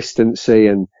consistency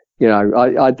and,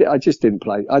 I just didn't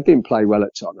play. I didn't play well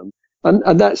at Tottenham.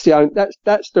 And that's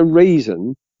the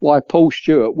reason why Paul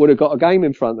Stewart would have got a game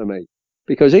in front of me,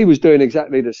 because he was doing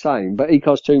exactly the same, but he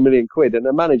cost £2 million and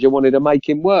the manager wanted to make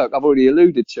him work. I've already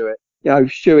alluded to it.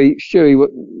 Stewie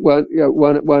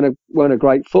weren't a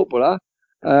great footballer.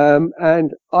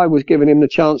 And I was giving him the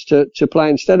chance to play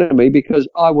instead of me because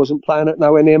I wasn't playing at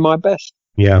nowhere near my best.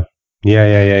 Yeah.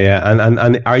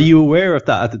 And are you aware of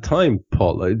that at the time,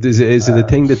 Paul? Is it a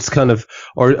thing that's kind of,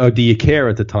 or do you care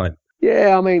at the time?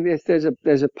 Yeah, I mean, there's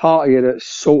a part of you that's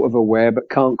sort of aware but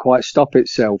can't quite stop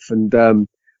itself, and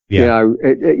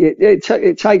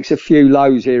it takes a few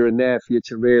lows here and there for you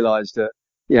to realise that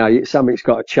something's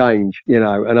got to change,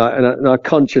 and I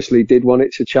consciously did want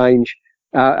it to change.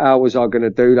 How was I going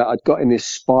to do that? I'd got in this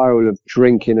spiral of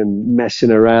drinking and messing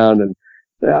around, and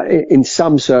in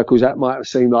some circles that might have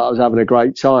seemed like I was having a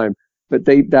great time, but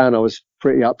deep down I was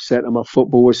pretty upset and my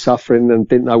football was suffering and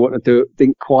didn't know what to do.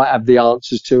 Didn't quite have the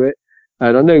answers to it.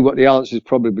 And I knew what the answers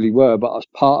probably were, but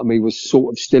part of me was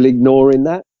sort of still ignoring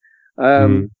that.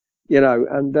 I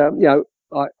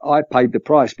paid the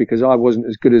price because I wasn't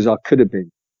as good as I could have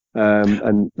been.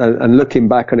 And looking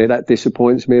back on it, that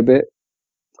disappoints me a bit.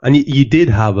 And you did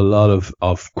have a lot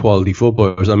of quality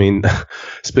footballers. I mean,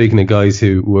 speaking of guys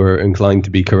who were inclined to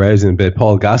be carousing a bit,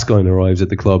 Paul Gascoigne arrives at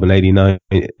the club in 89,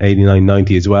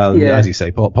 90 as well. And as you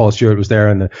say, Paul Stewart was there,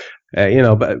 and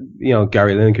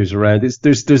Gary Lineker's around.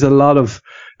 There's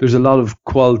a lot of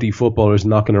quality footballers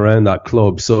knocking around that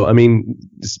club. So I mean,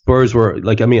 Spurs were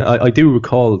like, I do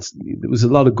recall there was a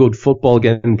lot of good football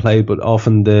getting played, but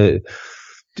often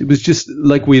it was just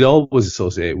like we'd always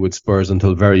associate with Spurs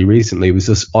until very recently. It was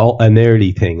just all an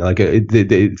early thing, like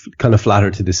it kind of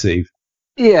flattered to deceive.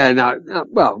 Yeah,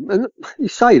 well, you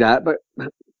say that, but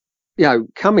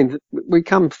we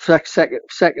come second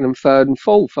and third and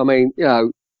fourth. I mean,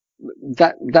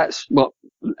 that's what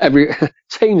every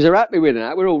teams are happy with.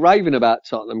 That we're all raving about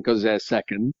Tottenham because they're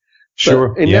second. Sure.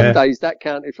 But in them days, that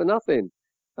counted for nothing.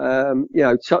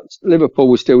 Liverpool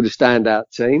was still the standout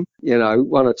team.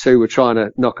 One or two were trying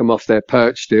to knock them off their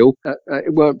perch still.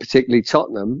 It weren't particularly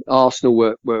Tottenham. Arsenal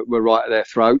were right at their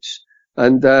throats.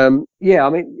 And, but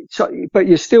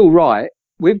you're still right.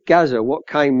 With Gazza, what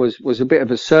came was a bit of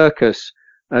a circus.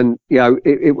 And,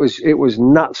 it was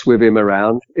nuts with him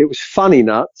around. It was funny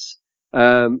nuts,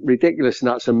 ridiculous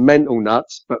nuts and mental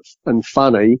nuts, and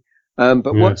funny.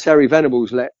 What Terry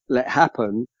Venables let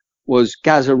happen was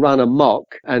Gazza run amok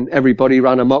and everybody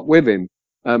ran amok with him.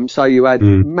 So you had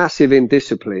massive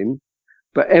indiscipline,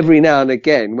 but every now and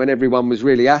again, when everyone was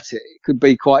really at it, it could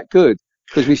be quite good,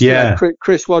 because we still had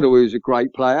Chris Waddle, who was a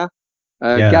great player.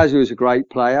 Gazza was a great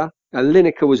player.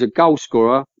 Lineker was a goal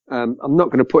scorer. I'm not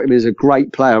going to put him as a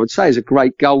great player. I would say he's a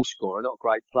great goal scorer, not a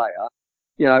great player.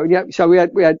 So we had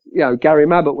Gary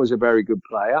Mabbott was a very good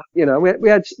player. We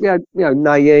had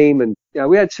Naeem, and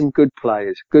we had some good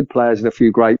players and a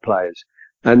few great players.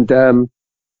 And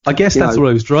I guess that's what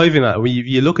I was driving at. When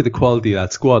you look at the quality of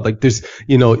that squad, like there's,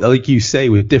 like you say,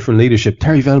 with different leadership,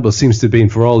 Terry Venables seems to have been,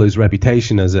 for all his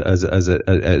reputation as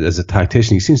a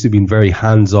tactician, he seems to have been very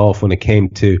hands off when it came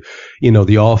to,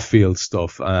 the off field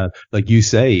stuff. Like you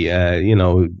say,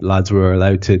 lads were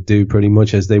allowed to do pretty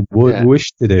much as they would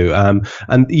wish to do.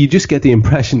 And you just get the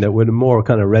impression that with a more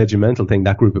kind of regimental thing,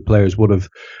 that group of players would have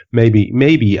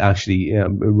maybe actually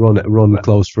run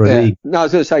close for a league. No, I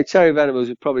was going to say Terry Venables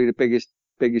was probably the biggest.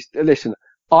 Listen,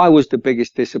 I was the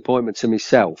biggest disappointment to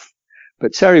myself,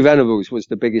 but Terry Venables was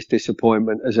the biggest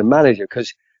disappointment as a manager,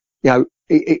 because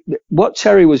what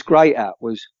Terry was great at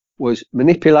was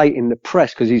manipulating the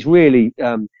press, because he's really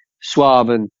suave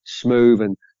and smooth,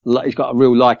 and he's got a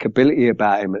real likability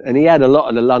about him, and he had a lot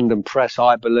of the London press,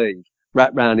 I believe,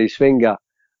 wrapped round his finger,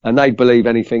 and they'd believe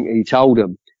anything he told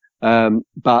them.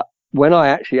 But when I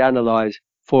actually analysed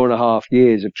 4.5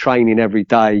 years of training every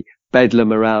day,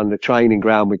 bedlam around the training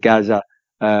ground with Gazza,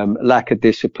 lack of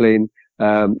discipline.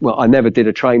 I never did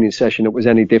a training session that was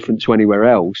any different to anywhere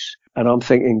else. And I'm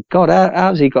thinking, God,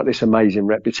 how's he got this amazing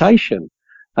reputation?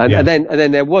 And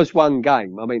then there was one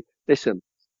game. I mean, listen,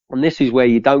 and this is where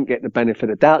you don't get the benefit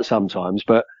of doubt sometimes,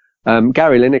 but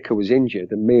Gary Lineker was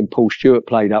injured and me and Paul Stewart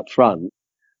played up front,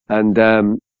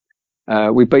 and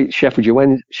we beat Sheffield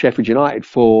United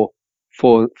 4-0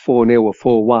 or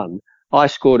 4-1. I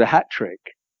scored a hat-trick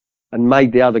and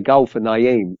made the other goal for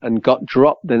Naeem and got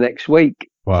dropped the next week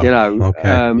Wow. You know,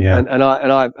 Okay.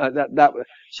 Yeah.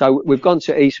 So we've gone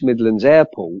to East Midlands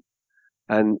Airport,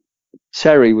 and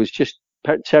Terry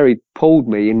pulled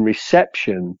me in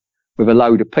reception with a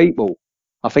load of people.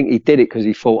 I think he did it because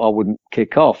he thought I wouldn't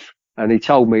kick off, and he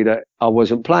told me that I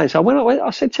wasn't playing. So I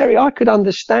said, Terry, I could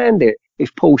understand it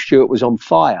if Paul Stewart was on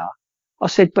fire. I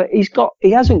said, but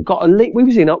he hasn't got a league. We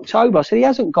was in October. I said, he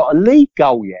hasn't got a league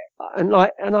goal yet. And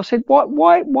I said,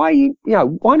 why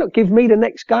not give me the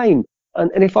next game?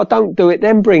 And if I don't do it,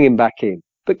 then bring him back in.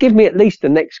 But give me at least the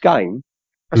next game.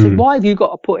 I said, why have you got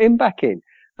to put him back in?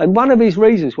 And one of his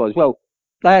reasons was, well,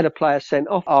 they had a player sent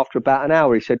off after about an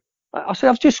hour. I said,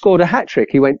 I've just scored a hat-trick.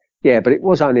 He went, yeah, but it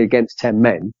was only against 10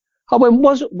 men.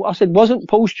 Wasn't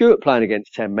Paul Stewart playing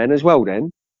against 10 men as well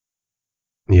then?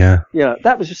 Yeah. Yeah,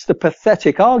 that was just the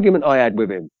pathetic argument I had with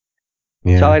him.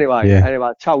 Yeah. So anyway,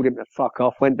 I told him to fuck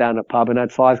off, went down the pub and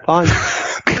had 5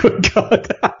 pints. Good God.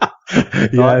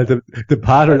 Yeah, the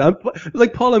pattern.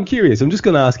 Like, Paul, I'm curious. I'm just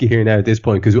going to ask you here now at this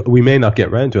point, because we may not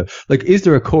get round to it. Like, is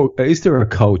there a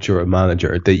coach or a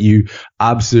manager that you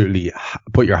absolutely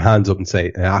put your hands up and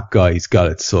say, that guy's got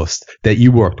it sussed, that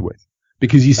you worked with?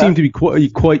 Because you seem to be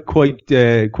quite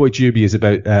dubious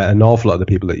about an awful lot of the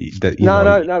people that you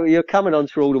know. No, you're coming on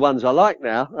to all the ones I like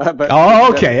now.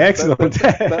 Excellent.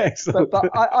 But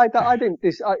I didn't.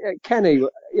 Kenny,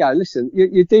 listen,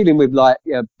 you're dealing with like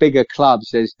bigger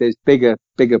clubs. There's bigger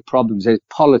problems. There's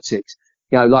politics.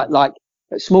 Like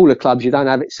at smaller clubs, you don't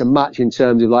have it so much in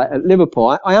terms of like at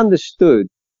Liverpool. I understood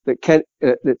that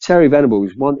Terry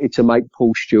Venables wanted to make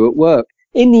Paul Stewart work.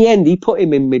 In the end, he put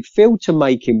him in midfield to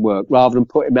make him work rather than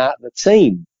put him out of the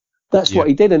team. That's what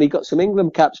he did. And he got some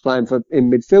England caps playing in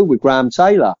midfield with Graham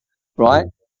Taylor, right?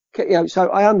 So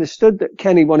I understood that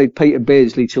Kenny wanted Peter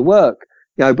Beardsley to work,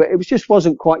 but it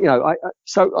wasn't quite,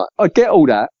 I get all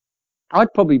that.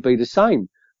 I'd probably be the same,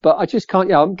 but I just can't,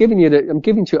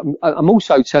 I'm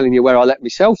also telling you where I let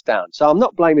myself down. So I'm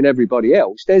not blaming everybody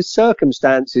else. There's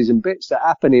circumstances and bits that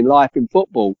happen in life in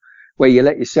football where you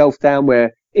let yourself down,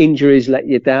 where injuries let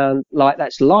you down, like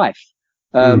that's life.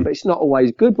 But it's not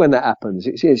always good when that happens.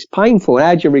 It's painful.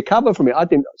 How do you recover from it?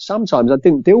 Sometimes I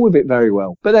didn't deal with it very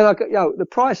well. But then the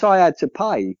price I had to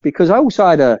pay, because I also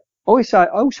had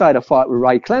a fight with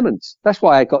Ray Clements. That's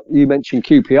why you mentioned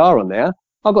QPR on there.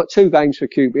 I got 2 games for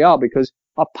QPR because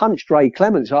I punched Ray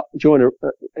Clements up during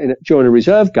a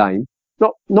reserve game.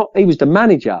 He was the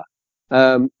manager.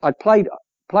 I played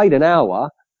an hour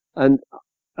and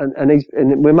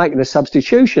we're making a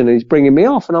substitution and he's bringing me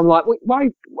off. And I'm like,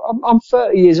 wait, I'm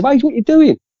 30 years of age. What are you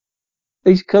doing?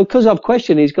 Because I've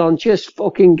questioned, he's gone, just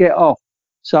fucking get off.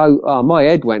 So my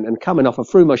head went, and coming off, I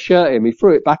threw my shirt at him. He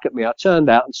threw it back at me. I turned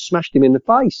out and smashed him in the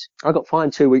face. I got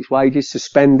fined 2 weeks' wages,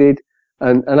 suspended,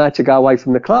 and I had to go away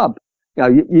from the club.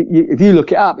 If you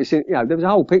look it up, there was a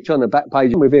whole picture on the back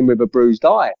page with him with a bruised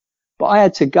eye. But I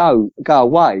had to go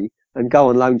away and go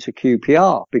on loan to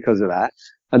QPR because of that.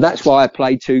 And that's why I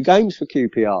played 2 games for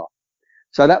QPR.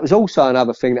 So that was also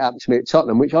another thing that happened to me at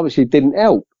Tottenham, which obviously didn't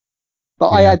help. But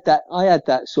I had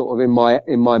that sort of in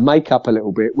my makeup a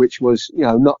little bit, which was,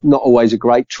 not always a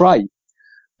great trait.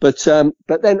 But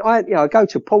then I go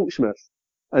to Portsmouth,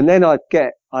 and then I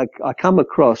come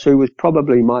across who was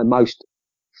probably my most,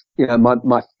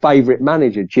 my favourite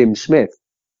manager, Jim Smith.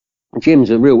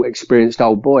 Jim's a real experienced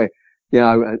old boy,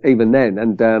 even then.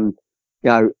 And,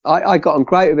 I got on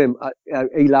great with him.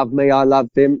 He loved me. I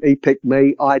loved him. He picked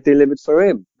me. I delivered for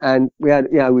him. And we had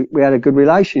a good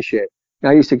relationship.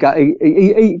 I used to go,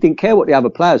 he didn't care what the other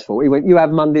players thought. He went, you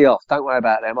have Monday off. Don't worry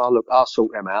about them. I'll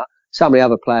sort them out. Some of the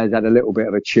other players had a little bit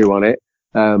of a chew on it,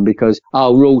 because,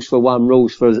 rules for one,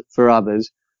 rules for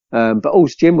others. But all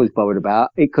Jim was bothered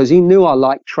about it, because he knew I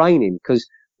liked training. Because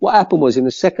what happened was in the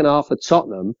second half of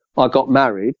Tottenham, I got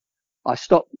married. I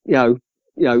stopped,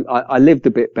 I lived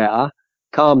a bit better,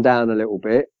 calmed down a little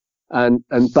bit.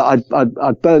 But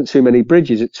I'd burnt too many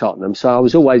bridges at Tottenham. So I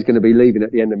was always going to be leaving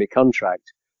at the end of my contract.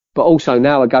 But also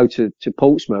now I go to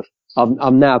Portsmouth,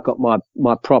 I've now got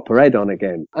my proper head on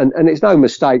again. And it's no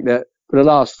mistake that for the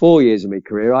last 4 years of my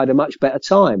career, I had a much better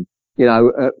time.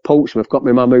 At Portsmouth, got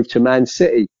me my move to Man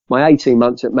City. My 18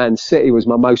 months at Man City was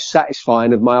my most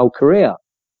satisfying of my whole career,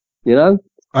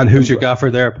 And who's your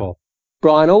gaffer there, Paul?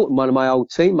 Brian Alton, one of my old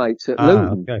teammates at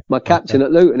Luton. Okay. My captain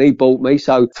at Luton, he bought me.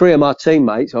 So 3 of my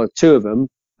teammates, or 2 of them,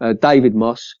 David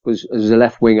Moss was a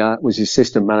left winger, was the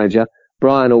assistant manager.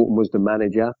 Brian Alton was the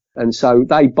manager. And so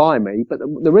they buy me. But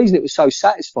the reason it was so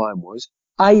satisfying was,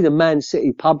 A, the Man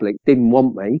City public didn't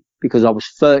want me because I was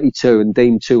 32 and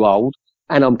deemed too old.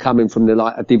 And I'm coming from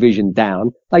a division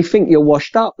down. They think you're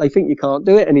washed up. They think you can't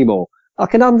do it anymore. I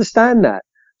can understand that.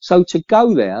 So to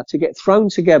go there, to get thrown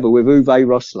together with Uwe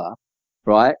Rosler,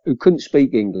 right, who couldn't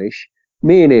speak English.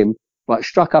 Me and him, like,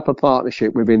 struck up a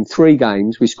partnership within 3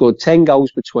 games. We scored 10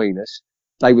 goals between us.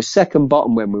 They were second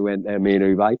bottom when we went there, me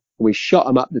and Uwe. We shot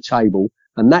them up the table,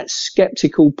 and that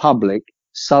sceptical public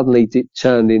suddenly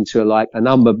turned into like an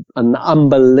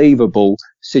unbelievable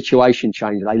situation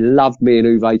change. They loved me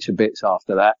and Uwe to bits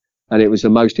after that. And it was the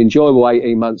most enjoyable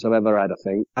 18 months I've ever had, I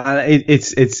think. And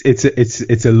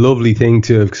it's a lovely thing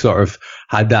to have sort of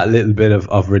had that little bit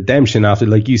of redemption after,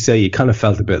 like you say, you kind of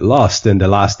felt a bit lost in the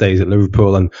last days at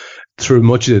Liverpool and through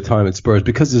much of the time at Spurs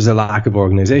because there's a lack of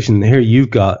organisation. Here you've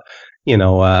got, you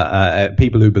know,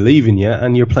 people who believe in you,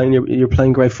 and you're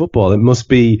playing great football. It must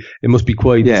be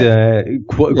quite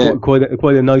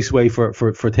quite a nice way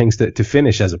for things to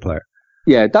finish as a player.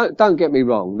 Yeah, don't get me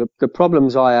wrong. The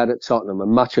problems I had at Tottenham,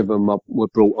 and much of them were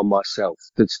brought on myself.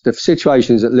 The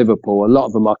situations at Liverpool, a lot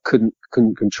of them I couldn't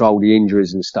control the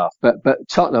injuries and stuff. But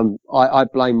Tottenham, I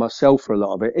blame myself for a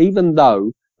lot of it, even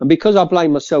though, and because I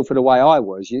blame myself for the way I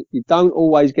was, you don't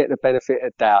always get the benefit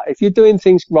of doubt. If you're doing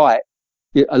things right,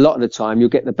 a lot of the time you'll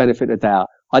get the benefit of doubt.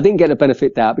 I didn't get the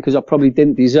benefit of doubt because I probably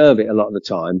didn't deserve it a lot of the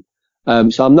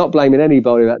time. So I'm not blaming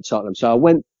anybody about Tottenham. So I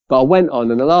went on,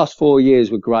 and the last 4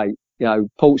 years were great. You know,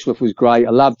 Portsmouth was great. I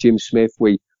loved Jim Smith.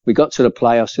 We got to the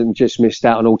playoffs and just missed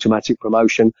out on automatic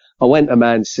promotion. I went to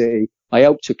Man City. I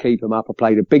helped to keep them up. I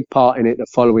played a big part in it the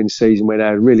following season when they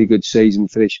had a really good season.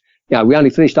 We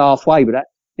only finished halfway, but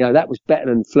that was better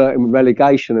than flirting with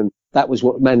relegation, and that was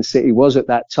what Man City was at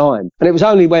that time. And it was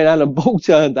only when Alan Ball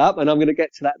turned up, and I'm going to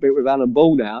get to that bit with Alan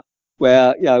Ball now,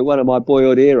 where, you know, one of my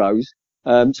boyhood heroes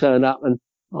turned up, and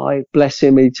I bless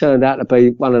him, he turned out to be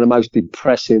one of the most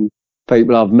depressing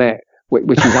people I've met,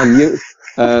 which is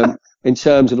unusual. In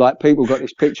terms of, like, people got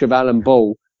this picture of Alan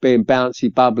Ball being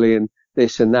bouncy, bubbly and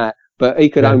this and that. But he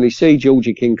could only see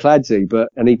Georgie King-Clancy,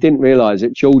 and he didn't realise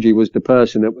that Georgie was the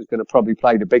person that was going to probably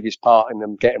play the biggest part in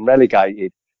them getting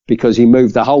relegated, because he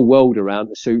moved the whole world around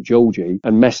to suit Georgie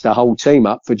and messed the whole team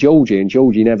up for Georgie. And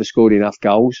Georgie never scored enough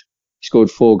goals. He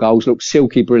scored 4 goals, looked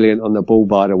silky brilliant on the ball,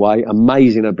 by the way,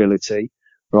 amazing ability,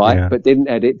 right? Yeah. But didn't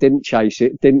head it, didn't chase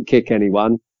it, didn't kick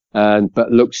anyone,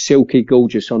 but looked silky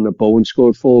gorgeous on the ball and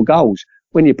scored 4 goals.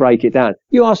 When you break it down,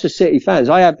 you ask the City fans,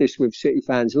 I have this with City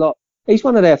fans a lot, he's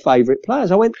one of their favourite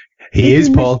players. I went, he is,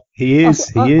 Paul. He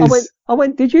is. I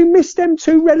went, did you miss them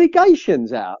 2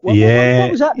 relegations out? What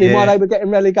was happening while they were getting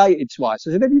relegated twice?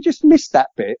 I said, have you just missed that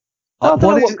bit?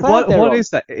 What is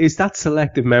that? Is that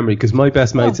selective memory? Because my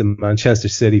best mate's a Manchester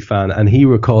City fan, and he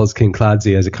recalls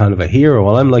King-Clancy as a kind of a hero.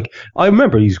 And I'm like, I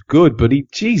remember he's good, but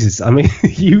Jesus, I mean,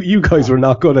 you guys were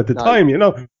not good at the time, you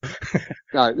know.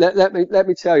 No, let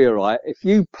me tell you, right? If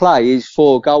you play his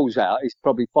 4 goals out, he's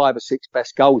probably 5 or 6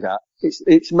 best goals out.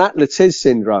 It's Matt Latiz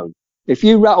syndrome. If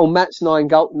you rattle Matt's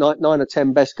 9 or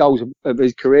 10 best goals of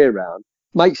his career round,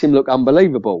 makes him look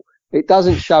unbelievable. It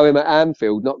doesn't show him at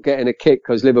Anfield not getting a kick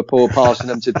because Liverpool are passing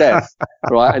them to death,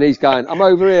 right? And he's going, I'm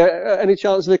over here, any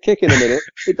chance of a kick in a minute?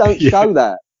 It don't show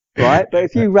that, right? But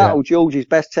if you rattle Georgie's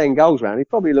best 10 goals round, he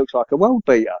probably looks like a world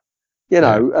beater, you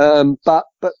know. But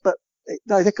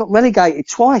no, they got relegated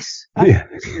twice. Yeah.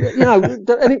 You know,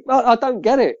 I don't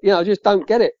get it. You know, I just don't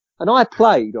get it. And I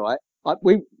played, right?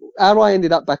 How I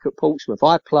ended up back at Portsmouth,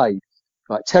 I played.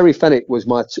 Right, Terry Fenwick was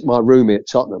my roomie at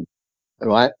Tottenham,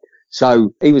 right?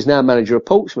 So he was now manager of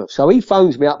Portsmouth. So he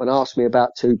phones me up and asks me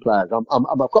about 2 players.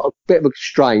 I've got a bit of a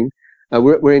strain.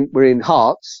 We're in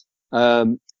Hearts.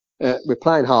 We're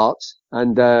playing Hearts,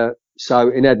 and so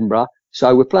in Edinburgh.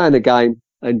 So we're playing the game,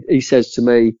 and he says to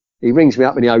me, he rings me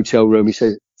up in the hotel room. He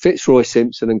says, Fitzroy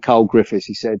Simpson and Cole Griffiths.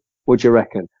 He said, what do you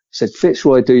reckon? I said,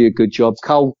 Fitzroy do you a good job.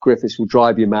 Cole Griffiths will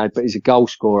drive you mad, but he's a goal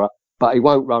scorer, but he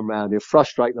won't run round. He'll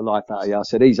frustrate the life out of you. I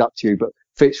said, he's up to you, but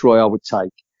Fitzroy I would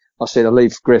take. I said, I'll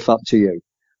leave Griff up to you.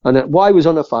 And while he was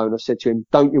on the phone, I said to him,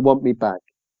 don't you want me back?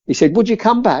 He said, would you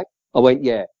come back? I went,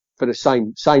 yeah, for the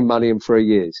same money in 3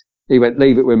 years. He went,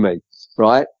 leave it with me,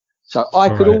 right? So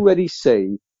I could already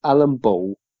see Alan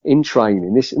Ball in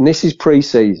training. This is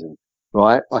pre-season,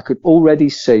 right? I could already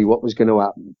see what was going to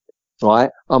happen,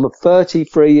 right? I'm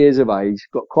 33 years of age,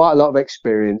 got quite a lot of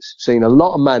experience, seen a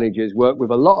lot of managers, worked with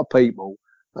a lot of people,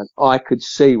 and I could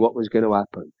see what was going to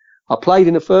happen. I played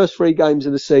in the first 3 games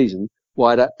of the season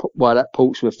while that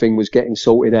Portsmouth thing was getting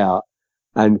sorted out,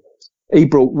 and he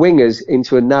brought wingers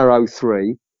into a narrow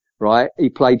 3, right? He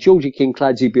played Georgie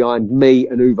King-Clancy behind me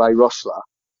and Uwe Rosler.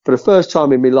 For the first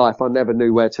time in my life, I never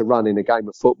knew where to run in a game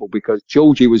of football because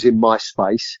Georgie was in my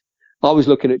space. I was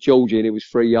looking at Georgie and he was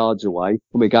 3 yards away, and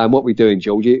we're going, what are we doing,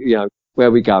 Georgie? You know, where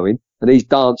are we going? And he's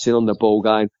dancing on the ball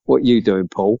going, what are you doing,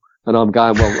 Paul? And I'm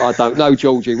going, well, I don't know,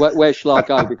 Georgie. Where shall I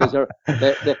go? Because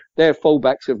their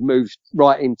fullbacks have moved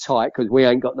right in tight because we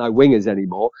ain't got no wingers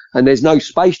anymore. And there's no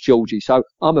space, Georgie. So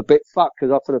I'm a bit fucked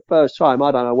because for the first time,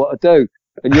 I don't know what to do.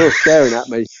 And you're staring at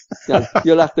me.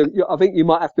 You'll have to. I think you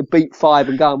might have to beat 5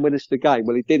 and go and win us the game.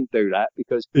 Well, he didn't do that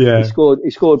because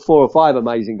he scored 4 or 5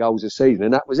 amazing goals a season,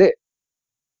 and that was it.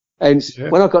 And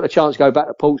when I got the chance to go back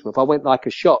to Portsmouth, I went like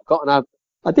a shot.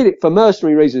 I did it for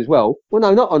mercenary reasons as well. Well,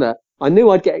 no, not on that. I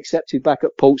knew I'd get accepted back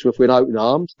at Portsmouth with open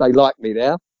arms. They liked me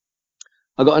there.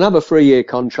 I got another 3-year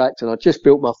contract, and I just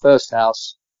built my first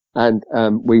house, and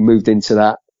we moved into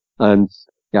that. And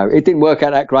it didn't work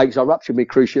out that great because I ruptured my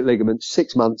cruciate ligament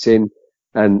 6 months in,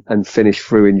 and finished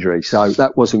through injury. So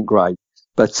that wasn't great,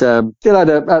 but still had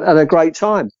a great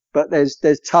time. But there's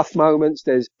tough moments,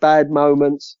 there's bad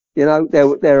moments.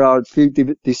 There are a few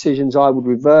decisions I would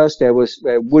reverse. There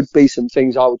would be some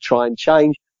things I would try and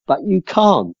change, but you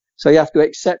can't. So you have to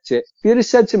accept it. If you'd have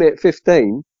said to me at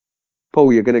 15,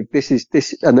 Paul,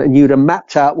 this, and you'd have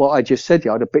mapped out what I just said to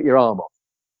you, I'd have bit your arm off.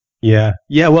 Yeah.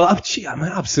 Well,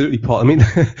 absolutely, Paul. I mean,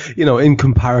 in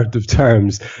comparative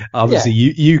terms, obviously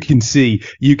you can see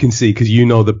because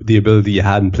the ability you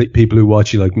had, and people who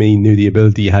watch you like me knew the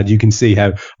ability you had. You can see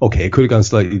how, okay, it could have gone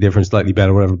slightly different, slightly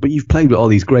better, whatever, but you've played with all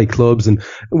these great clubs, and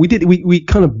we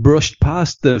kind of brushed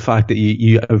past the fact that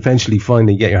you eventually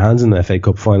finally get your hands on the FA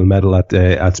Cup final medal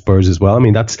at Spurs as well. I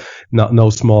mean, that's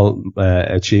no small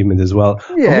achievement as well.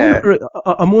 Yeah.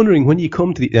 I'm wondering when you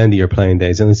come to the end of your playing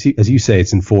days, and as you say,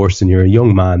 it's enforced, and you're a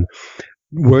young man,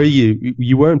 were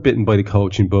you weren't bitten by the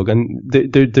coaching bug, and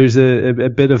there's a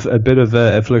bit of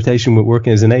a flirtation with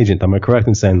working as an agent. Am I correct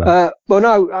in saying that? Well,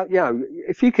 no,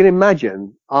 if you can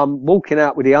imagine, I'm walking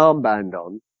out with the armband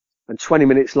on, and 20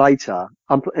 minutes later,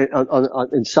 I'm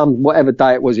in some whatever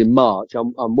day it was in March,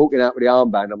 I'm walking out with the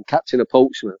armband. I'm captain of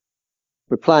Portsmouth.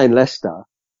 We're playing Leicester,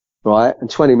 right? And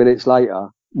 20 minutes later,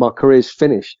 my career's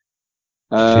finished.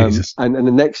 Jesus. And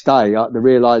the next day, the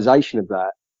realization of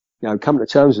that. Coming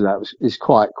to terms with that is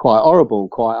quite horrible,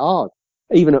 quite hard,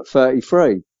 even at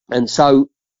 33. And so,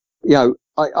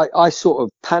 I sort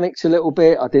of panicked a little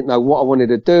bit. I didn't know what I wanted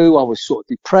to do. I was sort of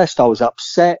depressed. I was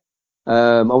upset.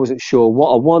 I wasn't sure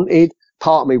what I wanted.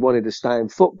 Part of me wanted to stay in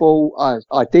football. I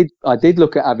did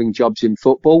look at having jobs in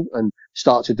football and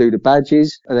start to do the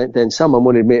badges. And then someone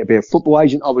wanted me to be a football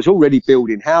agent. I was already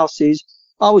building houses.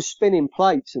 I was spinning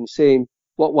plates and seeing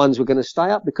what ones were going to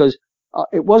stay up because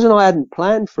it wasn't I hadn't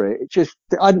planned for it.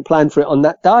 I hadn't planned for it on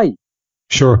that day.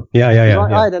 Sure. Yeah.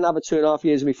 I had another 2.5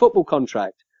 years of my football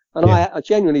contract. And I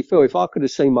genuinely feel if I could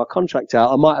have seen my contract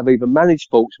out, I might have even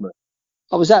managed Portsmouth.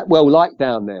 I was that well liked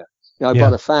down there, by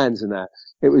the fans and that.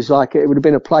 It was like, it would have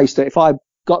been a place that if I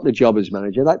got the job as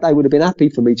manager, they would have been happy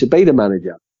for me to be the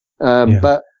manager.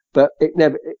 But it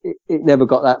never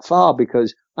got that far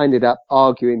because I ended up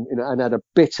arguing and had a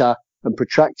bitter and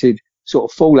protracted sort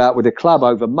of fallout with the club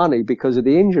over money because of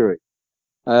the injury.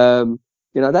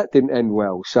 That didn't end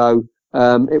well. So,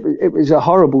 it was a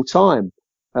horrible time.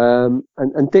 Life's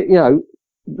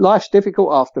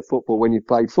difficult after football when you've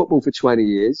played football for 20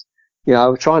 years.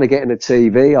 Trying to get into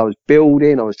TV. I was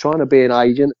building. I was trying to be an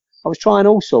agent. I was trying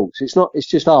all sorts. It's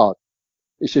just hard.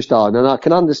 It's just hard. And I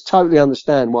can totally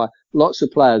understand why lots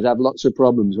of players have lots of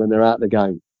problems when they're out of the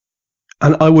game.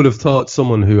 And I would have thought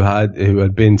someone who had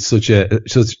been such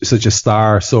a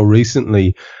star so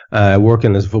recently,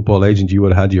 working as a football agent, you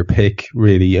would have had your pick,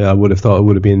 really. I would have thought it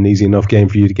would have been an easy enough game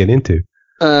for you to get into.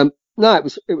 No,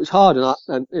 it was hard,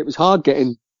 and it was hard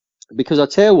getting, because I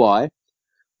tell you why.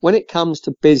 When it comes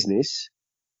to business,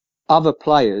 other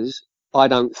players, I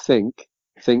don't think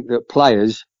that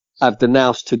players have the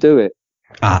nous to do it.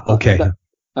 Okay.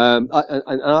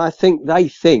 I think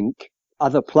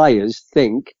other players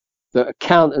think that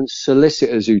accountants,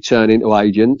 solicitors who turn into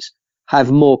agents have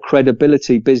more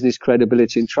credibility, business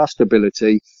credibility and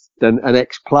trustability than an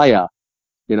ex-player,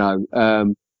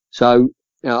 So,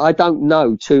 I don't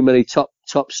know too many top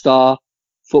star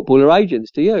footballer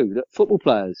agents, do you? Football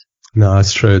players. No,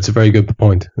 that's true. It's a very good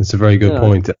point.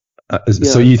 Point.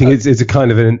 So you think it's a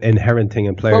kind of an inherent thing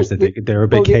in players that they're a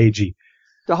bit cagey?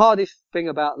 The hardest thing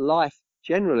about life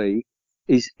generally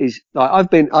is like I've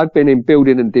been in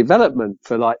building and development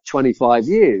for like 25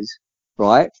 years,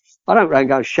 right? I don't really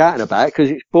go shouting about it because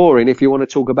it's boring if you want to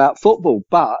talk about football,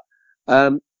 but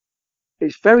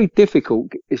it's very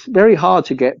difficult. It's very hard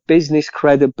to get business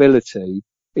credibility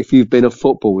if you've been a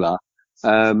footballer,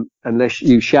 unless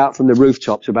you shout from the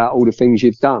rooftops about all the things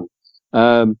you've done.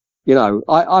 I've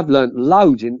learned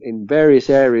loads in various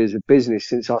areas of business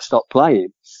since I stopped playing.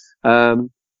 People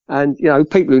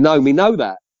who know me know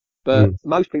that. But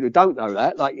most people who don't know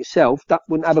that, like yourself, that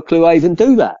wouldn't have a clue I even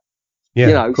do that.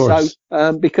 Yeah, of course.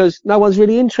 So, because no one's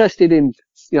really interested in,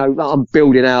 I'm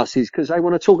building houses because they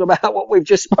want to talk about what we've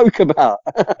just spoke about.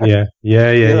 Yeah.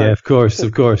 Of course.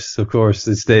 It's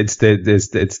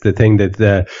the thing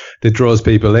that draws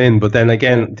people in. But then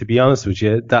again, to be honest with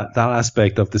you, that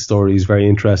aspect of the story is very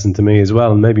interesting to me as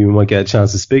well. And maybe we might get a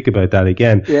chance to speak about that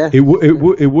again. Yeah. It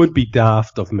would be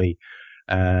daft of me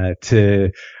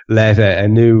to let a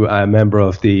new member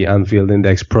of the Anfield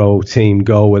Index Pro team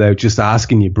go without just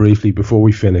asking you briefly before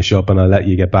we finish up, and I'll let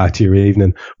you get back to your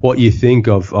evening, what you think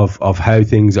of how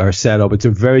things are set up. It's a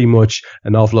very much,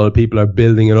 an awful lot of people are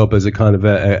building it up as a kind of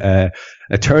a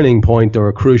turning point or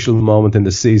a crucial moment in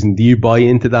the season. Do you buy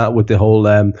into that with the whole,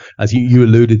 as you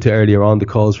alluded to earlier on, the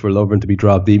calls for Lovren to be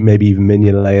dropped, maybe even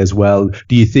Mignolet as well?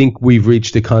 Do you think we've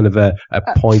reached a kind of a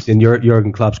point in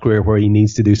Jurgen Klopp's career where he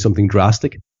needs to do something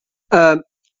drastic?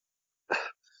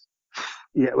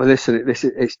 Yeah, well, listen,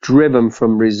 it's driven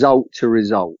from result to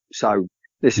result. So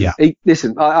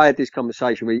listen, I had this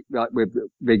conversation with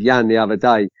Big Jan the other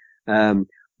day.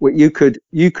 You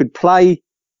could play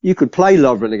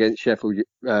Lovren against Sheffield,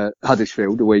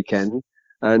 Huddersfield the weekend,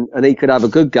 and he could have a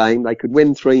good game. They could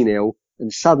win 3-0,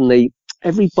 and suddenly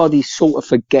everybody sort of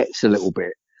forgets a little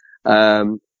bit.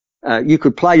 You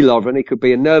could play Lovren. He could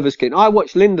be a nervous kid. I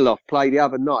watched Lindelof play the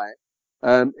other night.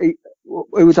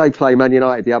 Who would they play? Man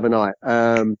United the other night.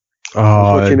 I was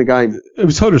watching the game. It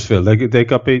was Huddersfield. They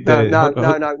got beat. No.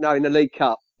 In the League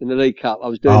Cup. I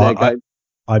was doing their game.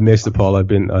 I missed it, Paul. I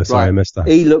missed that.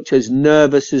 He looked as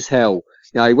nervous as hell.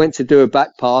 He went to do a back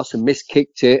pass and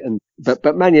miskicked it,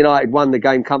 but Man United won the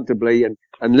game comfortably, and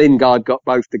Lingard got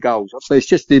both the goals. So it's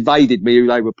just evaded me who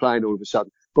they were playing all of a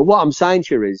sudden. But what I'm saying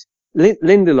to you is,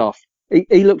 Lindelof,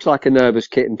 he looks like a nervous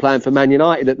kitten playing for Man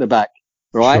United at the back,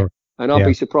 right? Sure. And I'll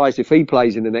be surprised if he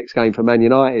plays in the next game for Man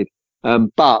United.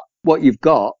 But what you've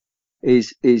got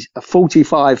is a 50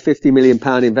 million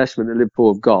pound investment that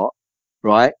Liverpool have got,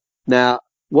 right? Now,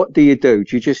 what do? Do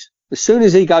you just, as soon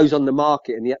as he goes on the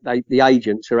market and the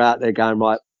agents are out there going,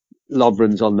 right,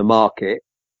 Lovren's on the market,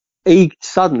 he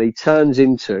suddenly turns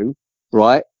into,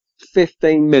 right,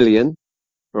 15 million,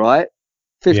 right?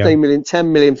 15 million,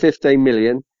 10 million, 15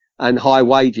 million and high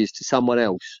wages to someone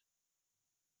else.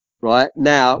 Right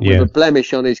now, with a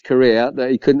blemish on his career that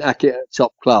he couldn't hack it at a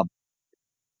top club.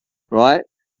 Right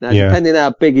now, depending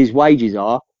how big his wages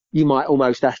are, you might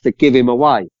almost have to give him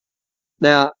away.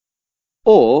 Now,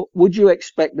 or would you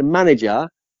expect the manager,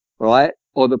 right,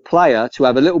 or the player to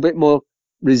have a little bit more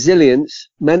resilience,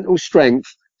 mental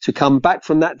strength to come back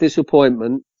from that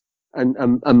disappointment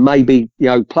and maybe,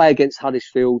 play against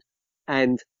Huddersfield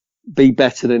and be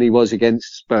better than he was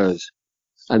against Spurs,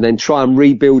 and then try and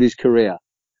rebuild his career?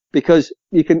 Because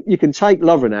you can take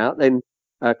Lovren out, then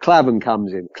Clavan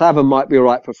comes in. Clavan might be all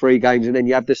right for 3 games, and then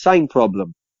you have the same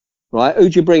problem, right?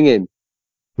 Who'd you bring in?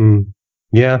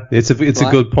 Yeah, it's a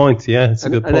good point. Yeah, it's a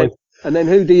good point. And then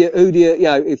who do you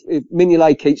if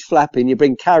Mignolet keeps flapping, you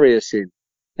bring Karius in.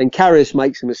 Then Karius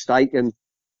makes a mistake, and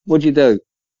what do you do?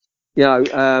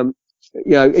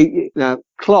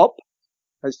 Klopp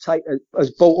has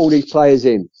brought all these players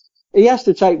in. He has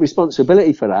to take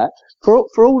responsibility for that. For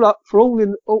all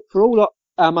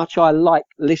how much I like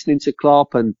listening to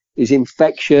Klopp, and he's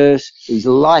infectious, he's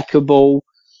likeable.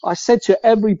 I said to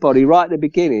everybody right at the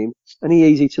beginning, and he's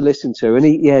easy to listen to, and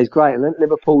he's great. And then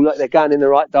Liverpool, look, they're going in the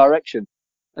right direction.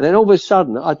 And then all of a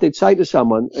sudden, I did say to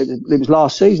someone, it was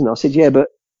last season, I said, yeah, but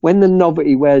when the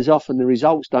novelty wears off and the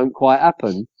results don't quite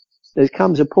happen, there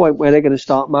comes a point where they're going to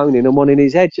start moaning and wanting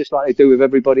his head, just like they do with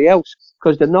everybody else,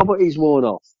 because the novelty's worn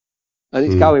off. And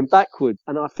it's going backwards.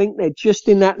 And I think they're just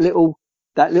in that little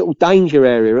danger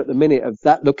area at the minute of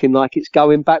that looking like it's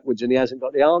going backwards, and he hasn't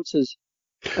got the answers.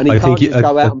 And he can't just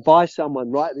go out and buy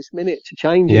someone right this minute to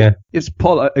change it. It's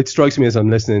Paul. It strikes me as I'm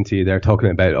listening to you there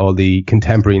talking about all the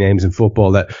contemporary names in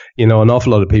football that, an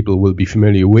awful lot of people will be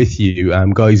familiar with you.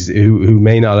 Guys who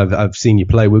may not have seen you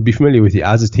play will be familiar with you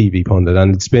as a TV pundit,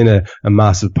 and it's been a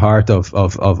massive part of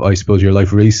I suppose your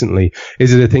life recently.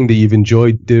 Is it a thing that you've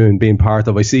enjoyed doing, being part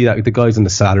of? I see that the guys on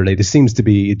the Saturday, there seems to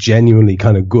be a genuinely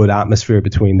kind of good atmosphere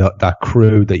between that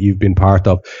crew that you've been part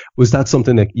of. Was that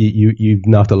something that you've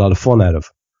knocked a lot of fun out of?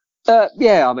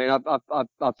 Yeah, I mean,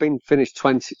 I've been finished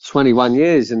 21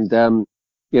 years, and I've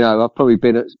probably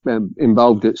been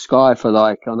involved at Sky for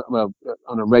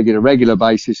on a regular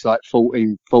basis, like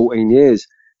 14 years.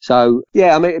 So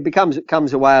yeah, I mean, it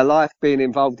becomes a way of life, being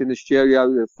involved in the studio,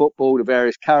 the football, the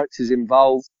various characters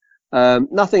involved.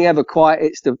 Nothing ever quite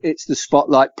hits the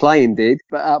spotlight playing did,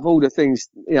 but out of all the things,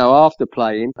 after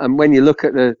playing, and when you look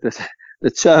at the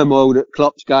turmoil that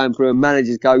Klopp's going through and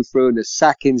managers go through, and the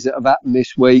sackings that have happened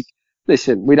this week.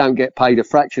 Listen, we don't get paid a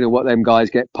fraction of what them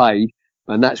guys get paid,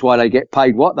 And that's why they get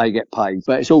paid what they get paid.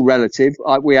 But it's all relative.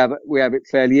 We have it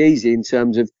fairly easy in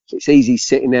terms of it's easy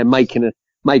sitting there making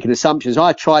assumptions.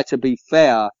 I try to be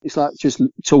fair. It's like just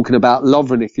talking about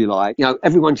Lovren, if you like. You know,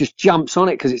 everyone just jumps on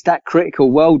it because it's that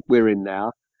critical world we're in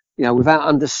now. You know, without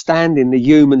understanding the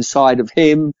human side of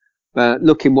him,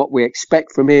 looking what we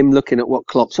expect from him, looking at what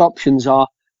Klopp's options are.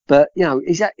 But, you know,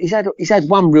 he's had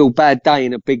one real bad day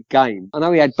in a big game. I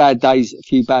know he had bad days, a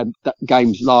few bad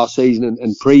games last season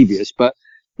and previous, but,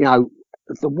 you know,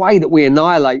 the way that we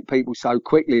annihilate people so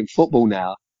quickly in football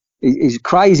now is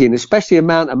crazy. And especially the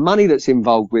amount of money that's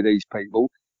involved with these people,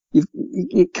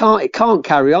 it can't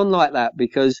carry on like that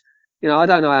because, you know, I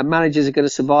don't know how managers are going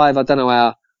to survive. I don't know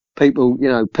how people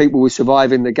will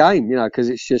survive in the game, you know, because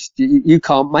it's just, you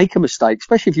can't make a mistake,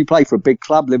 especially if you play for a big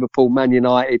club, Liverpool, Man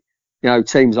United, you know,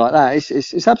 teams like that.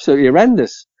 It's absolutely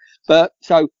horrendous. But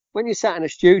so when you're sat in a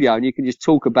studio and you can just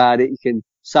talk about it, you can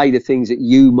say the things that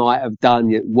you might have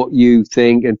done, what you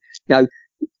think, and, you know,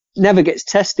 never gets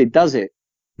tested, does it?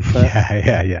 But,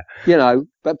 yeah. You know,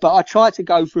 but I try to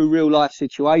go through real life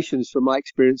situations from my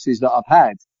experiences that I've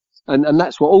had. And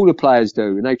that's what all the players do.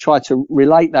 And they try to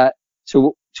relate that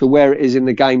to where it is in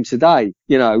the game today,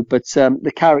 you know, but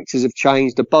the characters have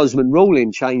changed. The Bosman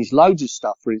ruling changed loads of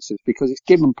stuff, for instance, because it's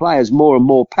given players more and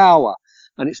more power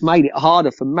and it's made it harder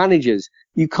for managers.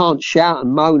 You can't shout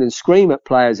and moan and scream at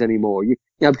players anymore, you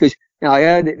know, because, you know, I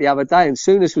heard it the other day and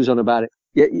Souness was on about it.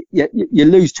 You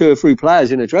lose 2 or 3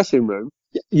 players in a dressing room,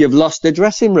 you've lost the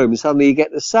dressing room and suddenly you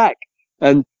get the sack.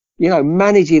 And, you know,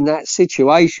 managing that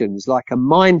situation is like a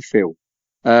minefield.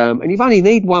 And you only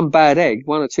need 1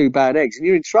 or 2 bad eggs, and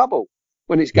you're in trouble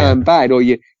when it's going bad. Or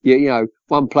you know,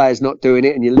 one player's not doing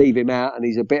it, and you leave him out, and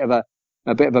he's a bit of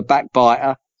a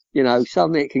backbiter. You know,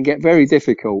 suddenly it can get very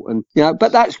difficult. And you know,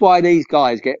 but that's why these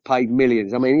guys get paid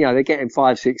millions. I mean, you know, they're getting £5,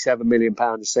 £6, £7 million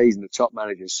a season, the top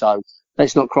managers. So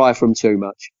let's not cry for them too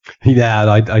much.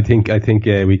 Yeah, I think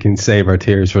we can save our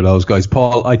tears for those guys.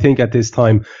 Paul, I think at this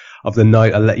time of the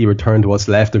night, I'll let you return to what's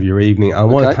left of your evening. I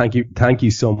want to thank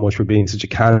you so much for being such a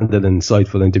candid and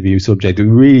insightful interview subject. We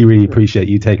really, really appreciate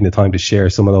you taking the time to share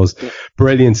some of those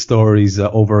brilliant stories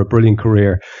over a brilliant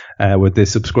career with the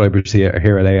subscribers here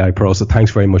at AI Pro. So thanks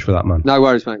very much for that, man. No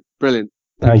worries, mate. Brilliant.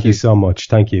 Thank you so much.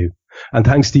 Thank you. And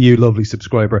thanks to you, lovely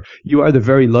subscriber. You are the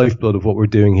very lifeblood of what we're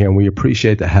doing here, and we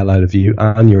appreciate the hell out of you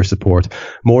and your support.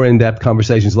 More in-depth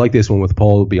conversations like this one with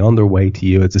Paul will be on their way to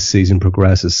you as the season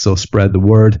progresses. So spread the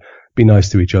word, be nice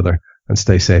to each other, and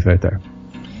stay safe out there.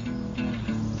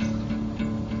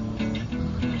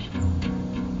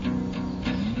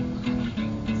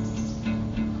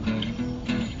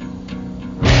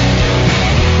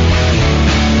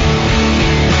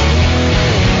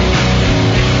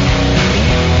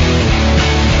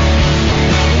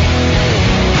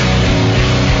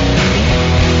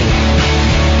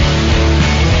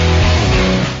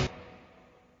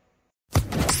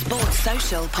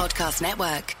 Podcast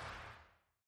Network.